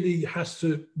really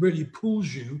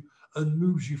pulls you and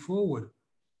moves you forward.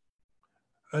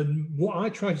 And what I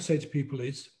try to say to people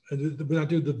is, and when I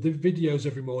do the videos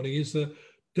every morning, is that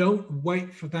don't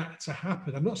wait for that to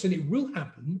happen. I'm not saying it will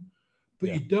happen,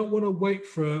 but you don't want to wait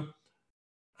for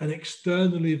an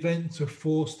external event to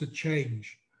force the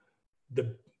change.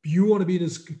 You want to be in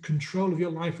control of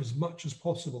your life as much as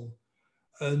possible.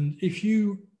 And if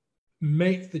you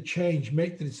make the change,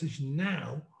 make the decision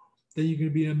now, then you're going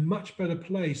to be in a much better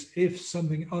place if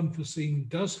something unforeseen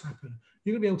does happen.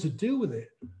 You're going to be able to deal with it.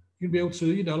 You're going to be able to,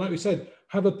 you know, like we said,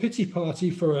 have a pity party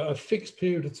for a fixed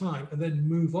period of time and then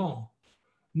move on.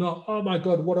 Not, oh my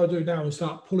God, what do I do now? And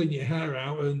start pulling your hair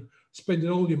out and spending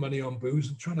all your money on booze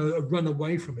and trying to run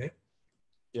away from it.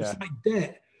 Yeah. It's like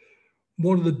debt.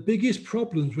 One of the biggest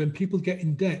problems when people get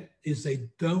in debt is they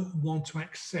don't want to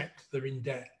accept they're in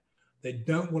debt. They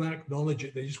don't want to acknowledge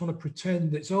it. They just want to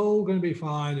pretend it's all going to be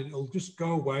fine and it'll just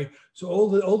go away. So all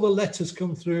the letters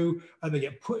come through and they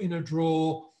get put in a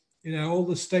drawer. You know, all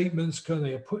the statements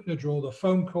they get put in a drawer. The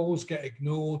phone calls get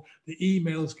ignored. The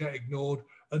emails get ignored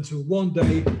until one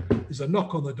day there's a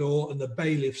knock on the door and the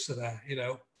bailiffs are there, you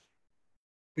know,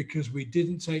 because we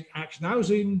didn't take action. I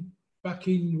was back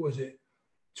in, was it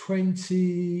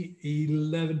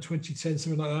 2011, 2010,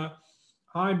 something like that.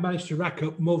 I managed to rack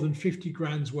up more than 50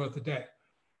 grand's worth of debt.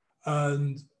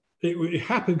 And it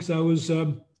happened because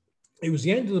it was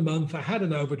the end of the month. I had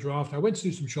an overdraft. I went to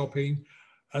do some shopping.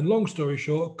 And long story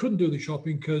short, couldn't do the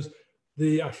shopping because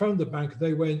I phoned the bank.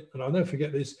 They went, and I'll never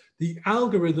forget this, the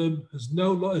algorithm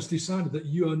has decided that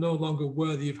you are no longer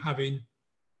worthy of having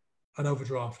an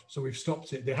overdraft. So we've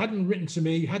stopped it. They hadn't written to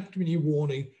me, hadn't given me a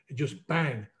warning. It just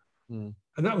bang. And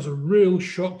that was a real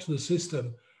shock to the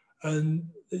system. And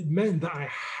it meant that I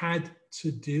had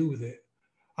to deal with it.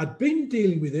 I'd been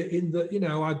dealing with it in that, you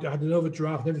know, I had an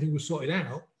overdraft and everything was sorted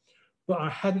out, but I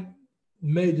hadn't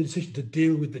made the decision to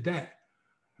deal with the debt.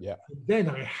 Yeah. And then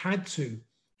I had to.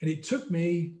 And it took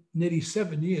me nearly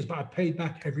 7 years, but I paid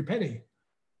back every penny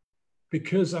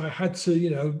because I had to, you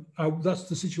know, that's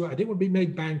the situation. I didn't want to be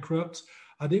made bankrupt.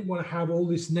 I didn't want to have all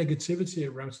this negativity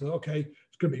around. So, okay,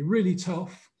 it's going to be really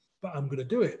tough, but I'm going to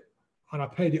do it. And I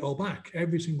paid it all back,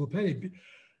 every single penny.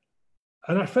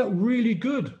 And I felt really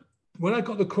good when I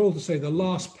got the call to say the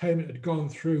last payment had gone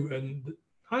through, and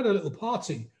I had a little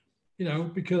party, you know,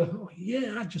 because, oh,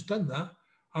 yeah, I'd just done that.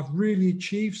 I've really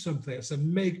achieved something. It's a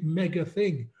mega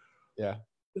thing. Yeah.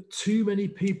 But too many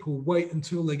people wait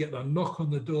until they get the knock on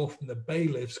the door from the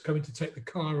bailiffs coming to take the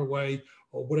car away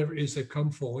or whatever it is they've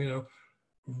come for, you know,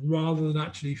 rather than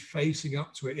actually facing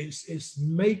up to it. It's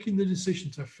making the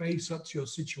decision to face up to your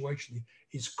situation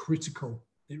is critical.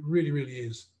 It really, really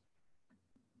is.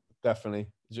 Definitely.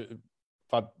 I've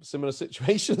had similar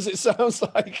situations, it sounds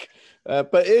like,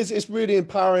 but it's really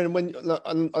empowering.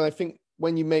 And I think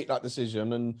when you make that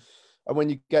decision and when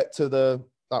you get to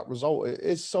that result, it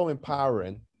is so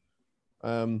empowering.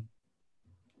 And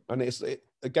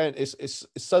it's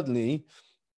suddenly,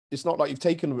 it's not like you've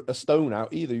taken a stone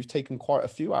out either. You've taken quite a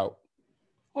few out.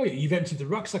 Oh yeah, you've emptied the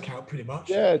rucksack out pretty much.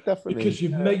 Yeah, definitely. Because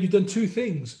you've done two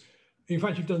things. In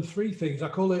fact, you've done three things. I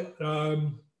call it, I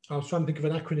was trying to think of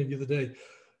an acronym the other day.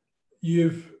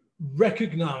 You've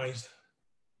recognized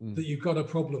that you've got a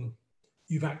problem.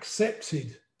 You've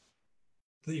accepted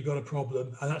that you've got a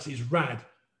problem, and that's rad.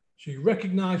 So you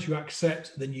recognize, you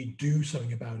accept, then you do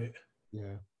something about it.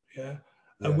 Yeah. Yeah.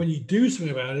 And when you do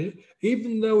something about it,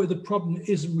 even though the problem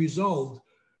isn't resolved,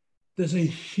 there's a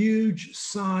huge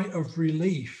sigh of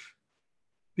relief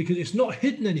because it's not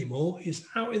hidden anymore. It's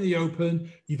out in the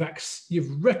open.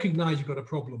 You've recognized you've got a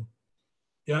problem.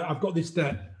 Yeah, I've got this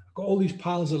debt. I've got all these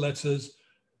piles of letters.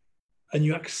 and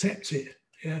you accept it.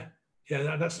 Yeah.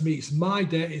 Yeah, that's me. It's my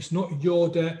debt. It's not your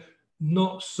debt,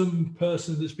 not some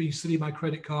person that's been stealing my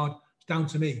credit card. It's down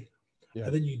to me. Yeah.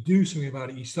 And then you do something about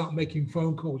it. You start making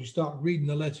phone calls. You start reading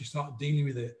the letters. You start dealing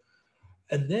with it.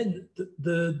 And then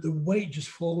the weight just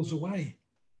falls away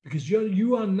because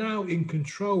you are now in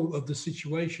control of the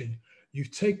situation.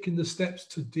 You've taken the steps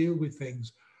to deal with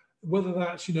things, whether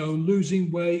that's,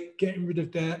 losing weight, getting rid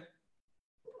of debt,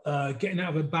 getting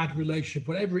out of a bad relationship,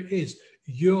 whatever it is,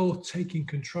 you're taking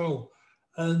control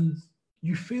and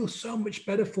you feel so much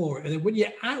better for it. And then when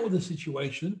you're out of the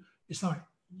situation, it's like,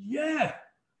 yeah,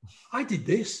 I did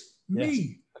this,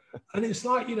 me. Yes. And it's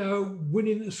like,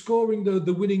 scoring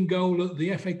the winning goal at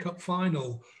the FA Cup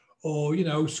final, or,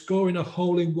 scoring a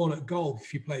hole in one at golf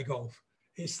if you play golf.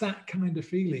 It's that kind of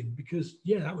feeling because,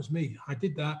 yeah, that was me. I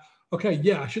did that. Okay,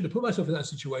 yeah, I should have put myself in that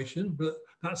situation, but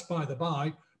that's by the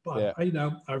by. But,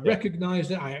 yeah. I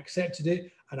recognized it, I accepted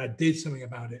it, and I did something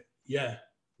about it. Yeah.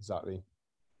 Exactly.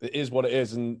 It is what it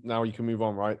is, and now you can move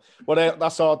on, right? Well,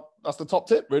 that's the top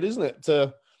tip, really, isn't it?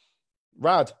 To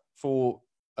Rad for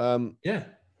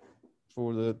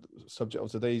for the subject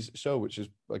of today's show, which is,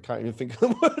 I can't even think of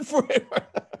the word for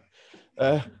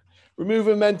it.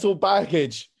 Removing mental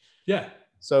baggage. Yeah.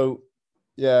 So,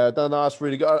 yeah, that's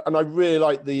really good, and I really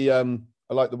like the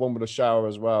one with the shower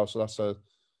as well. So that's an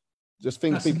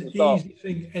easy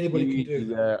thing anybody can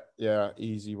do. Yeah,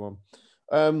 easy one.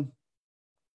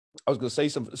 I was going to say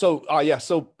something. So,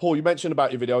 So, Paul, you mentioned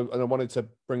about your video, and I wanted to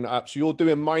bring that up. So, you're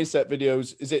doing mindset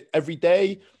videos. Is it every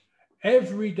day?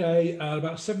 Every day,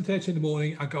 about 7:30 in the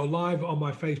morning, I go live on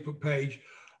my Facebook page,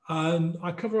 and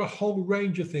I cover a whole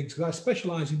range of things because I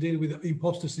specialize in dealing with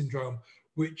imposter syndrome,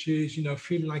 which is,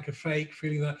 feeling like a fake,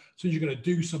 feeling that as soon as you're going to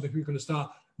do something, people are going to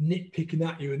start nitpicking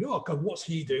at you and, oh God, what's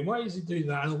he doing? Why is he doing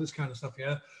that? And all this kind of stuff,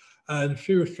 yeah. And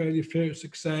fear of failure, fear of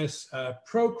success,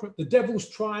 the devil's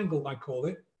triangle, I call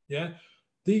it. Yeah,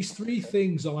 these three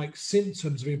things are like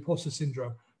symptoms of imposter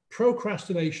syndrome: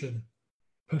 procrastination,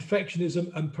 perfectionism,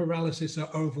 and paralysis or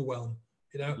overwhelm.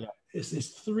 It's these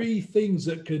three things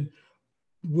that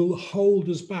will hold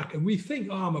us back. And we think,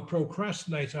 oh, I'm a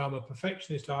procrastinator, I'm a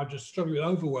perfectionist, I just struggle with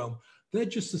overwhelm. They're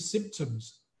just the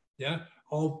symptoms,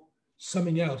 of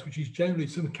something else, which is generally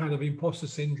some kind of imposter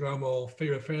syndrome or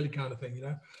fear of failure kind of thing,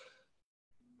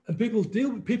 And people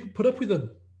put up with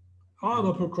them. I'm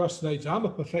a procrastinator. I'm a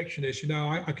perfectionist.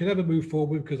 I can never move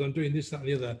forward because I'm doing this, that, and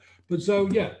the other. But so,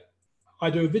 yeah,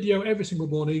 I do a video every single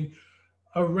morning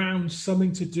around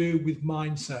something to do with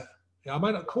mindset. I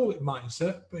might not call it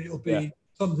mindset, but it'll be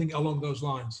something along those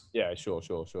lines. Yeah, sure.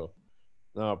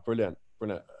 No, brilliant.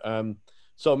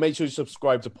 So make sure you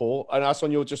subscribe to Paul, and that's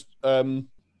on your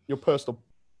personal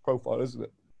profile, isn't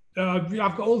it? I've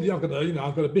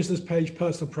got a business page,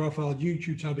 personal profile,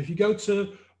 YouTube channel. If you go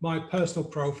to my personal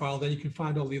profile, then you can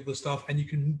find all the other stuff and you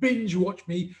can binge watch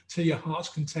me to your heart's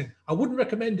content. I wouldn't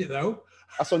recommend it though.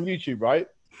 That's on YouTube, right?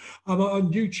 I'm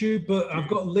on YouTube, but I've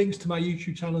got links to my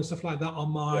YouTube channel and stuff like that on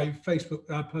my Facebook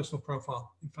personal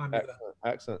profile. You can find me there.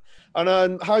 Excellent.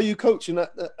 And how are you coaching?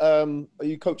 Are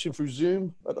you coaching through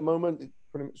Zoom at the moment,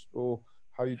 pretty much, or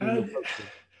how are you doing your coaching?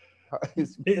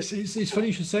 It's funny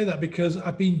you should say that because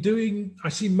I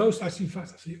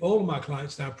see all of my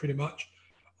clients now pretty much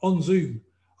on Zoom.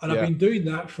 And I've been doing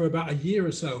that for about a year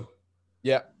or so.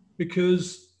 Yeah.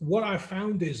 Because what I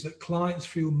found is that clients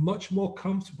feel much more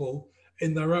comfortable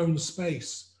in their own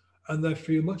space and they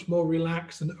feel much more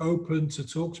relaxed and open to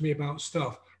talk to me about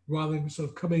stuff rather than sort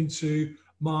of coming to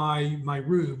my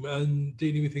room and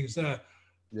dealing with things there.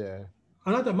 Yeah.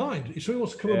 And I don't mind. If someone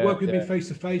wants to come and work with me face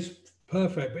to face,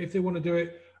 perfect. But if they want to do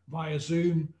it via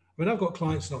Zoom, I mean, I've got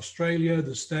clients in Australia,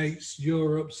 the States,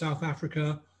 Europe, South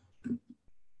Africa,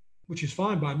 which is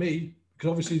fine by me, because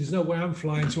obviously there's no way I'm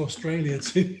flying to Australia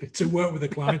to work with a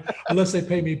client unless they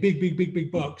pay me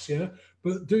big bucks,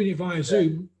 But doing it via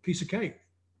Zoom, piece of cake.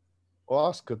 Well,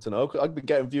 that's good to know. I've been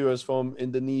getting viewers from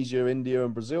Indonesia, India,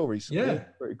 and Brazil recently. Yeah,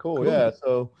 pretty cool. Yeah,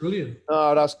 so brilliant.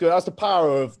 Oh, that's good. That's the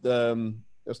power of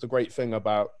that's the great thing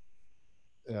about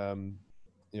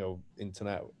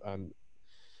internet.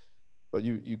 But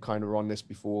you kind of were on this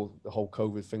before the whole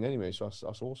COVID thing anyway, so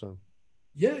that's awesome.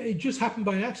 Yeah, it just happened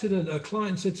by accident. A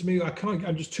client said to me,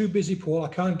 I'm just too busy, Paul. I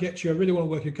can't get to you. I really want to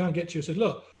work. I can't get to you. I said,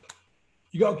 look,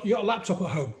 you got a laptop at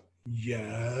home?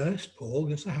 Yes, Paul.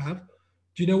 Yes, I have.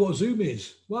 Do you know what Zoom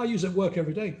is? Well, I use it at work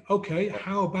every day. Okay,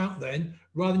 how about then,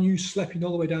 rather than you schlepping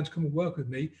all the way down to come and work with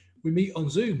me, we meet on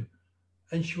Zoom?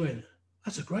 And she went,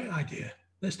 that's a great idea.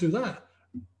 Let's do that.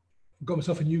 I've got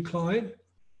myself a new client.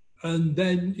 And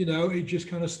then, it just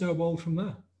kind of snowballed from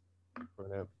there.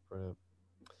 Brilliant.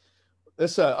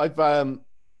 This,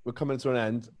 we're coming to an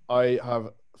end. I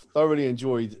have thoroughly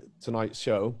enjoyed tonight's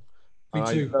show. Me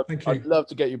too. Thank you. I'd love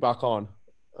to get you back on.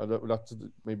 We'd have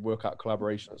to maybe work out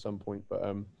collaboration at some point.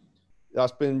 But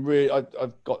that's been really.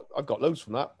 I've got loads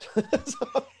from that.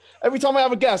 So every time I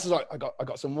have a guest, it's like I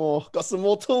got some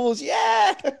more tools.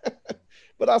 Yeah.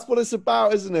 But that's what it's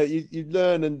about, isn't it? You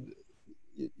learn and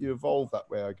you evolve that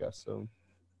way, I guess. So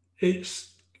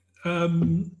it's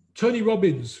Tony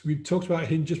Robbins. We talked about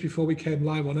him just before we came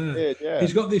live on air. Yeah.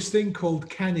 He's got this thing called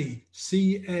CANI,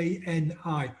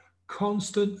 CANI,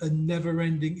 constant and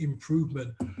never-ending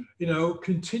improvement.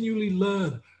 Continually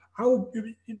learn.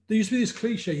 There used to be this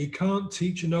cliche: you can't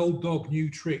teach an old dog new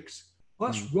tricks.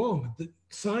 Well, that's wrong. The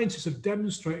scientists have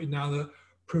demonstrated now that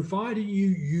provided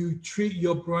you treat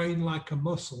your brain like a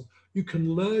muscle, you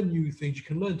can learn new things. You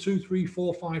can learn 2, 3,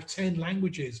 4, 5, 10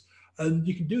 languages. And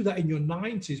you can do that in your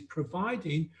 90s,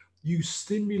 providing you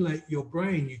stimulate your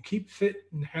brain, you keep fit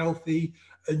and healthy,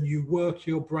 and you work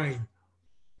your brain.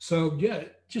 So yeah,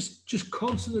 just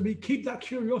constantly keep that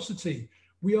curiosity.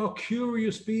 We are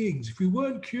curious beings. If we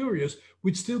weren't curious,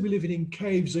 we'd still be living in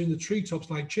caves or in the treetops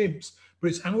like chimps.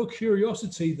 But it's our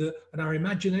curiosity and our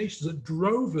imaginations that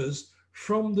drove us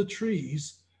from the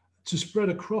trees to spread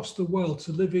across the world,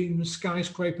 to live in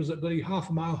skyscrapers that are half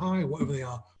a mile high or whatever they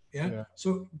are. Yeah.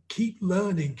 So keep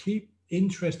learning, keep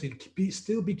interested,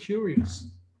 still be curious.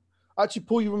 Actually,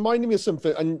 Paul, you reminded me of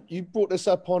something, and you brought this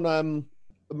up on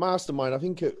the Mastermind. I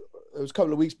think it was a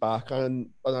couple of weeks back, and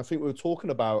I think we were talking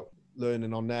about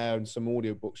learning on there and some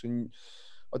audiobooks. And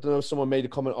I don't know if someone made a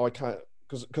comment, I can't,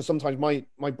 because sometimes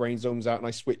my brain zones out and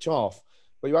I switch off.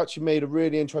 But you actually made a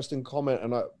really interesting comment,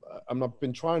 and I've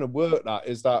been trying to work that,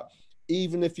 is that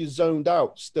even if you're zoned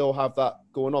out, still have that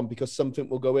going on because something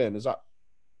will go in. Is that?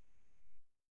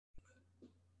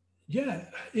 Yeah,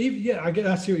 I get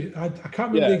that. I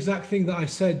can't remember the exact thing that I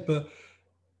said, but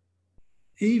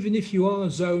even if you are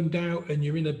zoned out and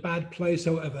you're in a bad place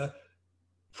or whatever,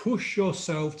 push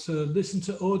yourself to listen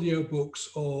to audiobooks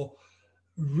or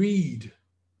read.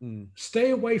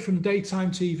 Stay away from daytime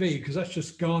TV because that's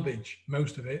just garbage,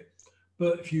 most of it.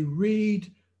 But if you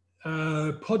read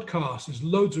podcasts, there's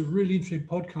loads of really interesting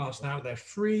podcasts now. They're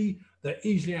free, they're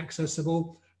easily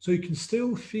accessible, so you can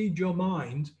still feed your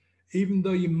mind even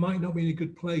though you might not be in a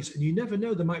good place. And you never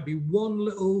know, there might be one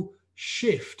little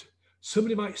shift.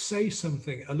 Somebody might say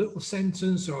something, a little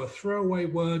sentence or a throwaway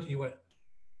word, and you went,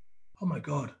 oh my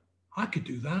God, I could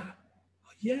do that.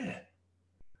 Yeah.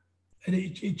 And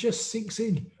it just sinks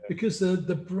in because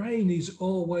the brain is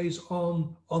always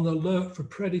on alert for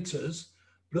predators.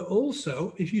 But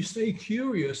also, if you stay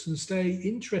curious and stay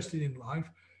interested in life,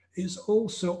 it's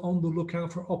also on the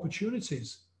lookout for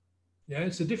opportunities. Yeah,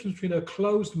 it's the difference between a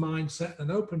closed mindset and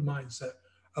an open mindset.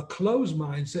 A closed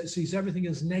mindset sees everything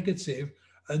as negative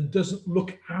and doesn't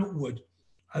look outward.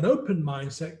 An open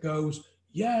mindset goes,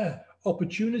 yeah,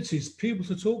 opportunities, people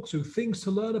to talk to, things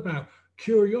to learn about,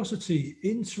 curiosity,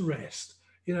 interest,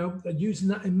 and using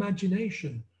that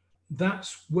imagination.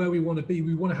 That's where we want to be.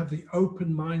 We want to have the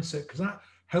open mindset because that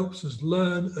helps us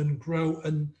learn and grow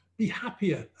and be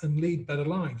happier and lead better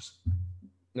lives.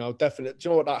 No, definitely. Do you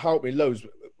know what? That helped me loads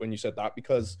when you said that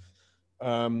because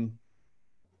when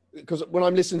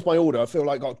I'm listening to my order, I feel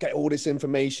like I got to get all this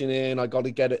information in. I got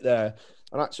to get it there.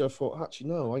 And actually, I thought,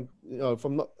 no,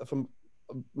 from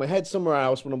my head somewhere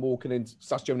else when I'm walking in.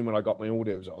 That's generally when I got my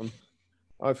audios on.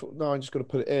 I thought, no, I just got to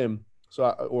put it in.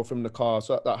 Or from the car.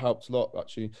 So that helps a lot,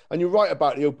 actually. And you're right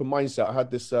about the open mindset. I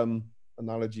had this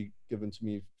analogy given to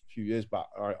me a few years back.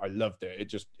 I loved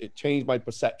it. It changed my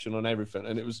perception on everything.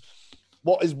 And it was,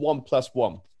 what is 1 +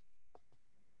 1?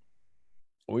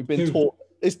 We've been taught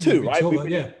it's 2, right?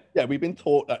 We've been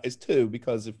taught that it's 2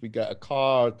 because if we get a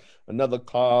car, another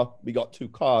car, we got 2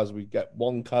 cars. We get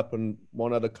 1 cup and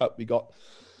one other cup, we got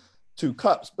 2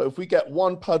 cups. But if we get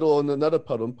 1 puddle and another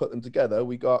puddle and put them together,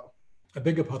 we got a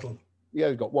bigger puddle.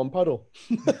 Yeah, we got 1 puddle.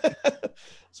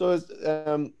 So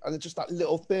and it's just that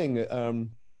little thing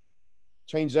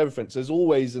changes everything. So there's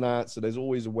always an answer. There's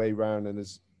always a way around, and it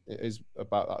is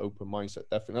about that open mindset,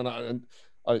 definitely.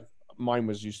 And mine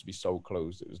used to be so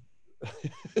closed. It was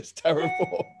it's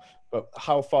terrible. But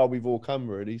how far we've all come,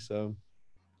 really. So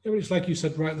yeah, it's like you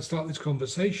said right at the start of this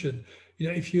conversation.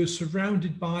 If you're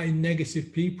surrounded by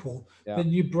negative people, then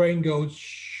your brain goes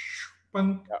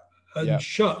bang, and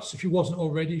shuts if it wasn't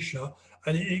already shut,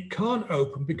 and it can't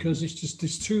open because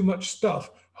there's too much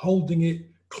stuff holding it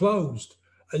closed,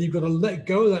 and you've got to let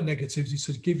go of that negativity.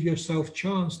 So give yourself a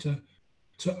chance to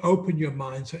open your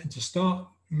mind and to start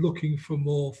looking for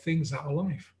more things out of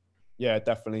life. Yeah,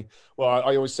 definitely. Well,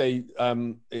 I always say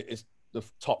it's the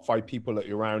top 5 people that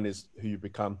you're around is who you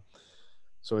become.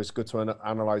 So it's good to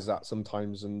analyze that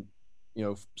sometimes. And you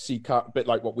know, seek out a bit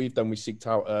like what we've done. We seeked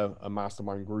out a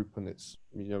mastermind group, and it's,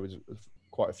 you know, there's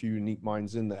quite a few unique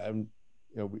minds in there, and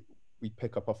you know, we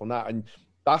pick up off on that, and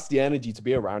that's the energy to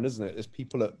be around, isn't it? There's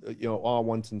people that, you know, are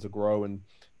wanting to grow and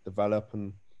develop,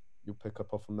 and you'll pick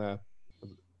up off from there.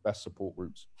 Best support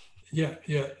groups. Yeah,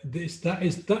 yeah. That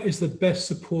is the best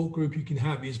support group you can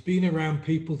have, is being around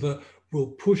people that will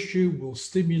push you, will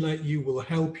stimulate you, will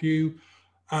help you,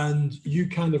 and you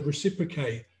kind of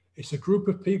reciprocate. It's a group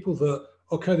of people that,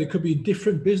 okay, they could be in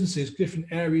different businesses, different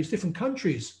areas, different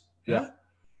countries, yeah,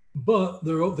 but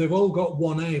they've all got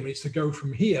one aim. It's to go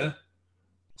from here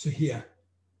to here,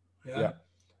 yeah.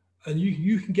 And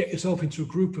you can get yourself into a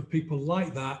group of people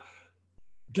like that.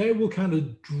 They will kind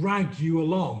of drag you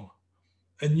along,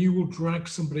 and you will drag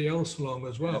somebody else along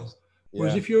as well. Yes.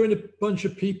 Whereas if you're in a bunch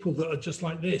of people that are just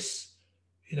like this,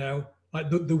 you know, like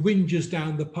the whingers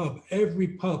down the pub, every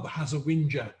pub has a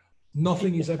whinger.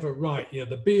 Nothing is ever right. You know,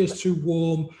 the beer's too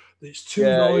warm, it's too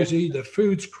noisy, the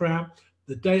food's crap,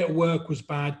 the day at work was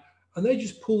bad, and they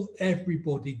just pull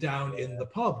everybody down in the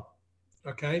pub.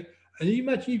 Okay. And you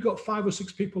imagine you've got 5 or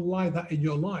 6 people like that in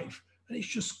your life, and it's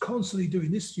just constantly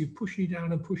doing this to you, pushing you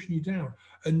down and pushing you down.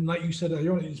 And like you said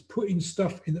earlier on, it's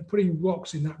putting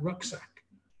rocks in that rucksack.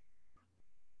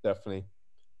 Definitely.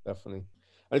 And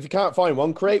if you can't find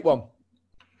one, create one.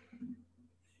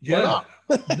 Yeah.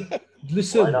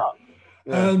 Listen,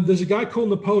 there's a guy called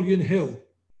Napoleon Hill.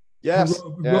 Yes.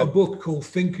 Who wrote a book called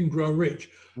Think and Grow Rich.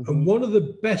 Mm-hmm. And one of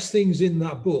the best things in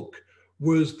that book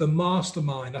was the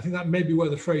mastermind. I think that may be where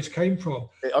the phrase came from.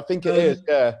 I think it is,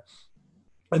 yeah.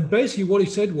 And basically what he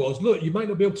said was, look, you might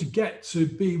not be able to get to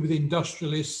be with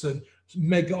industrialists and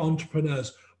mega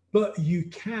entrepreneurs, but you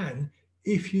can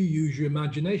if you use your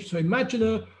imagination. So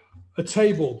imagine a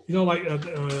table, you know, like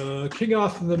King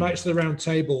Arthur and the Knights of the Round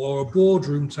Table, or a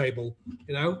boardroom table,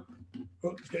 you know. Oh,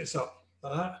 let's get this up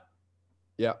like that.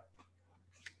 Yeah.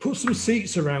 Put some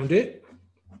seats around it.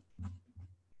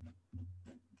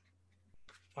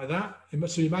 Like that.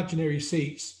 So imaginary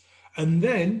seats. And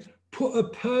then put a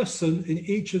person in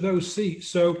each of those seats.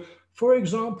 So, for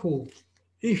example,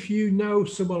 if you know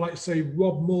someone like, say,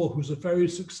 Rob Moore, who's a very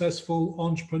successful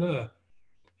entrepreneur,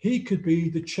 he could be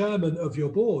the chairman of your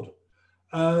board.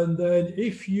 And then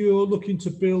if you're looking to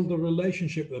build a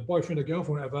relationship with a boyfriend or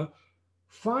girlfriend, whatever,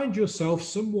 find yourself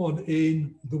someone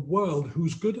in the world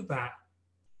who's good at that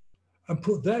and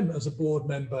put them as a board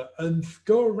member, and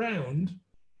go around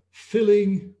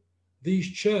filling these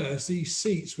chairs, these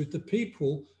seats, with the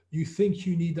people you think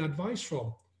you need advice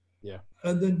from. Yeah.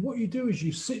 And then what you do is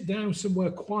you sit down somewhere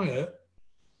quiet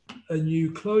and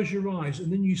you close your eyes,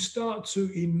 and then you start to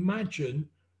imagine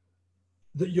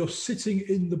that you're sitting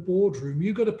in the boardroom.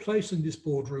 You've got a place in this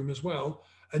boardroom as well,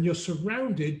 and you're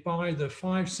surrounded by the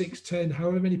 5, 6, 10,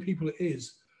 however many people it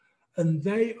is, and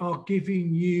they are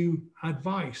giving you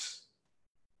advice.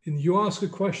 And you ask a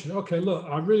question, okay, look,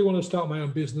 I really want to start my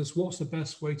own business. What's the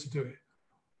best way to do it?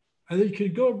 And then you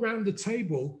can go around the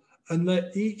table and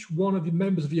let each one of the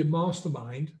members of your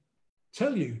mastermind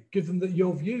tell you, give them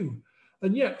your view.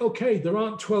 And yeah, okay, there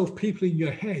aren't 12 people in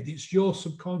your head. It's your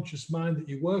subconscious mind that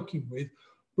you're working with.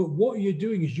 But what you're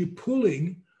doing is you're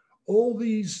pulling all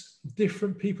these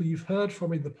different people you've heard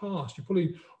from in the past. You're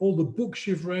pulling all the books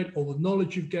you've read, all the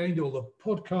knowledge you've gained, all the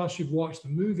podcasts you've watched, the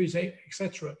movies,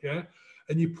 etc. Yeah.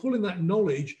 And you're pulling that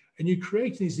knowledge and you're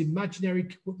creating these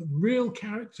imaginary, real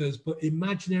characters, but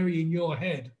imaginary in your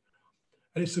head.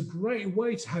 And it's a great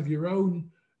way to have your own,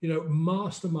 you know,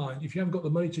 mastermind if you haven't got the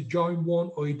money to join one,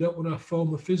 or you don't want to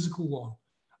form a physical one.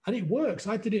 And it works.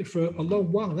 I did it for a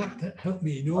long while. That helped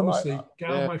me enormously get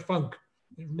out of my funk.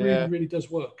 It really, really does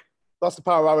work. That's the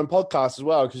power of having podcasts as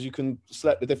well, because you can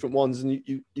select the different ones, and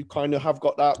you kind of have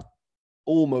got that,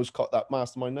 almost got that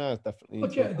mastermind now, definitely.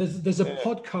 But yeah, there's a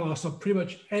podcast on pretty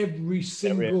much every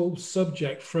single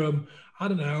subject, from, I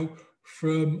don't know,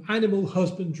 from animal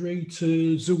husbandry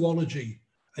to zoology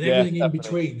and everything in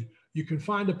between. You can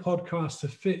find a podcast to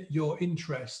fit your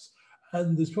interests,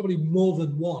 and there's probably more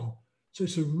than one. So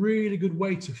it's a really good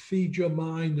way to feed your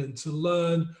mind and to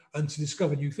learn and to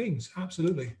discover new things.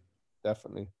 Absolutely.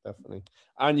 Definitely.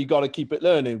 And you got to keep it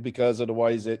learning, because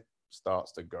otherwise it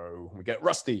starts to go, we get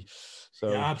rusty.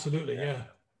 So yeah, absolutely. Yeah.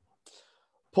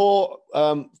 Paul,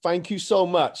 thank you so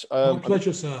much. My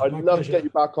pleasure, sir. I'd love to get you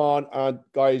back on. And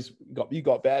guys, you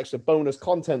got a bit extra bonus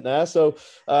content there. So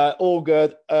all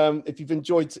good. If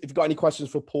you've got any questions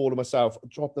for Paul or myself,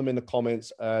 drop them in the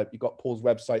comments. You got Paul's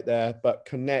website there, but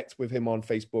connect with him on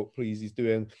Facebook, please. He's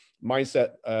doing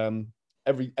mindset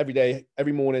every day,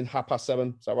 every morning,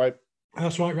 7:30. Is that right?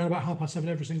 That's right. Around about 7:30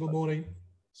 every single morning.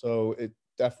 So it's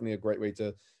definitely a great way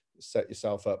to set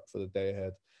yourself up for the day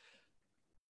ahead.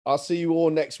 I'll see you all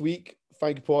next week.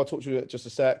 Thank you, Paul. I'll talk to you in just a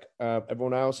sec.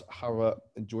 Everyone else,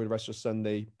 enjoy the rest of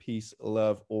Sunday. Peace,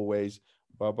 love, always.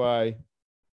 Bye-bye.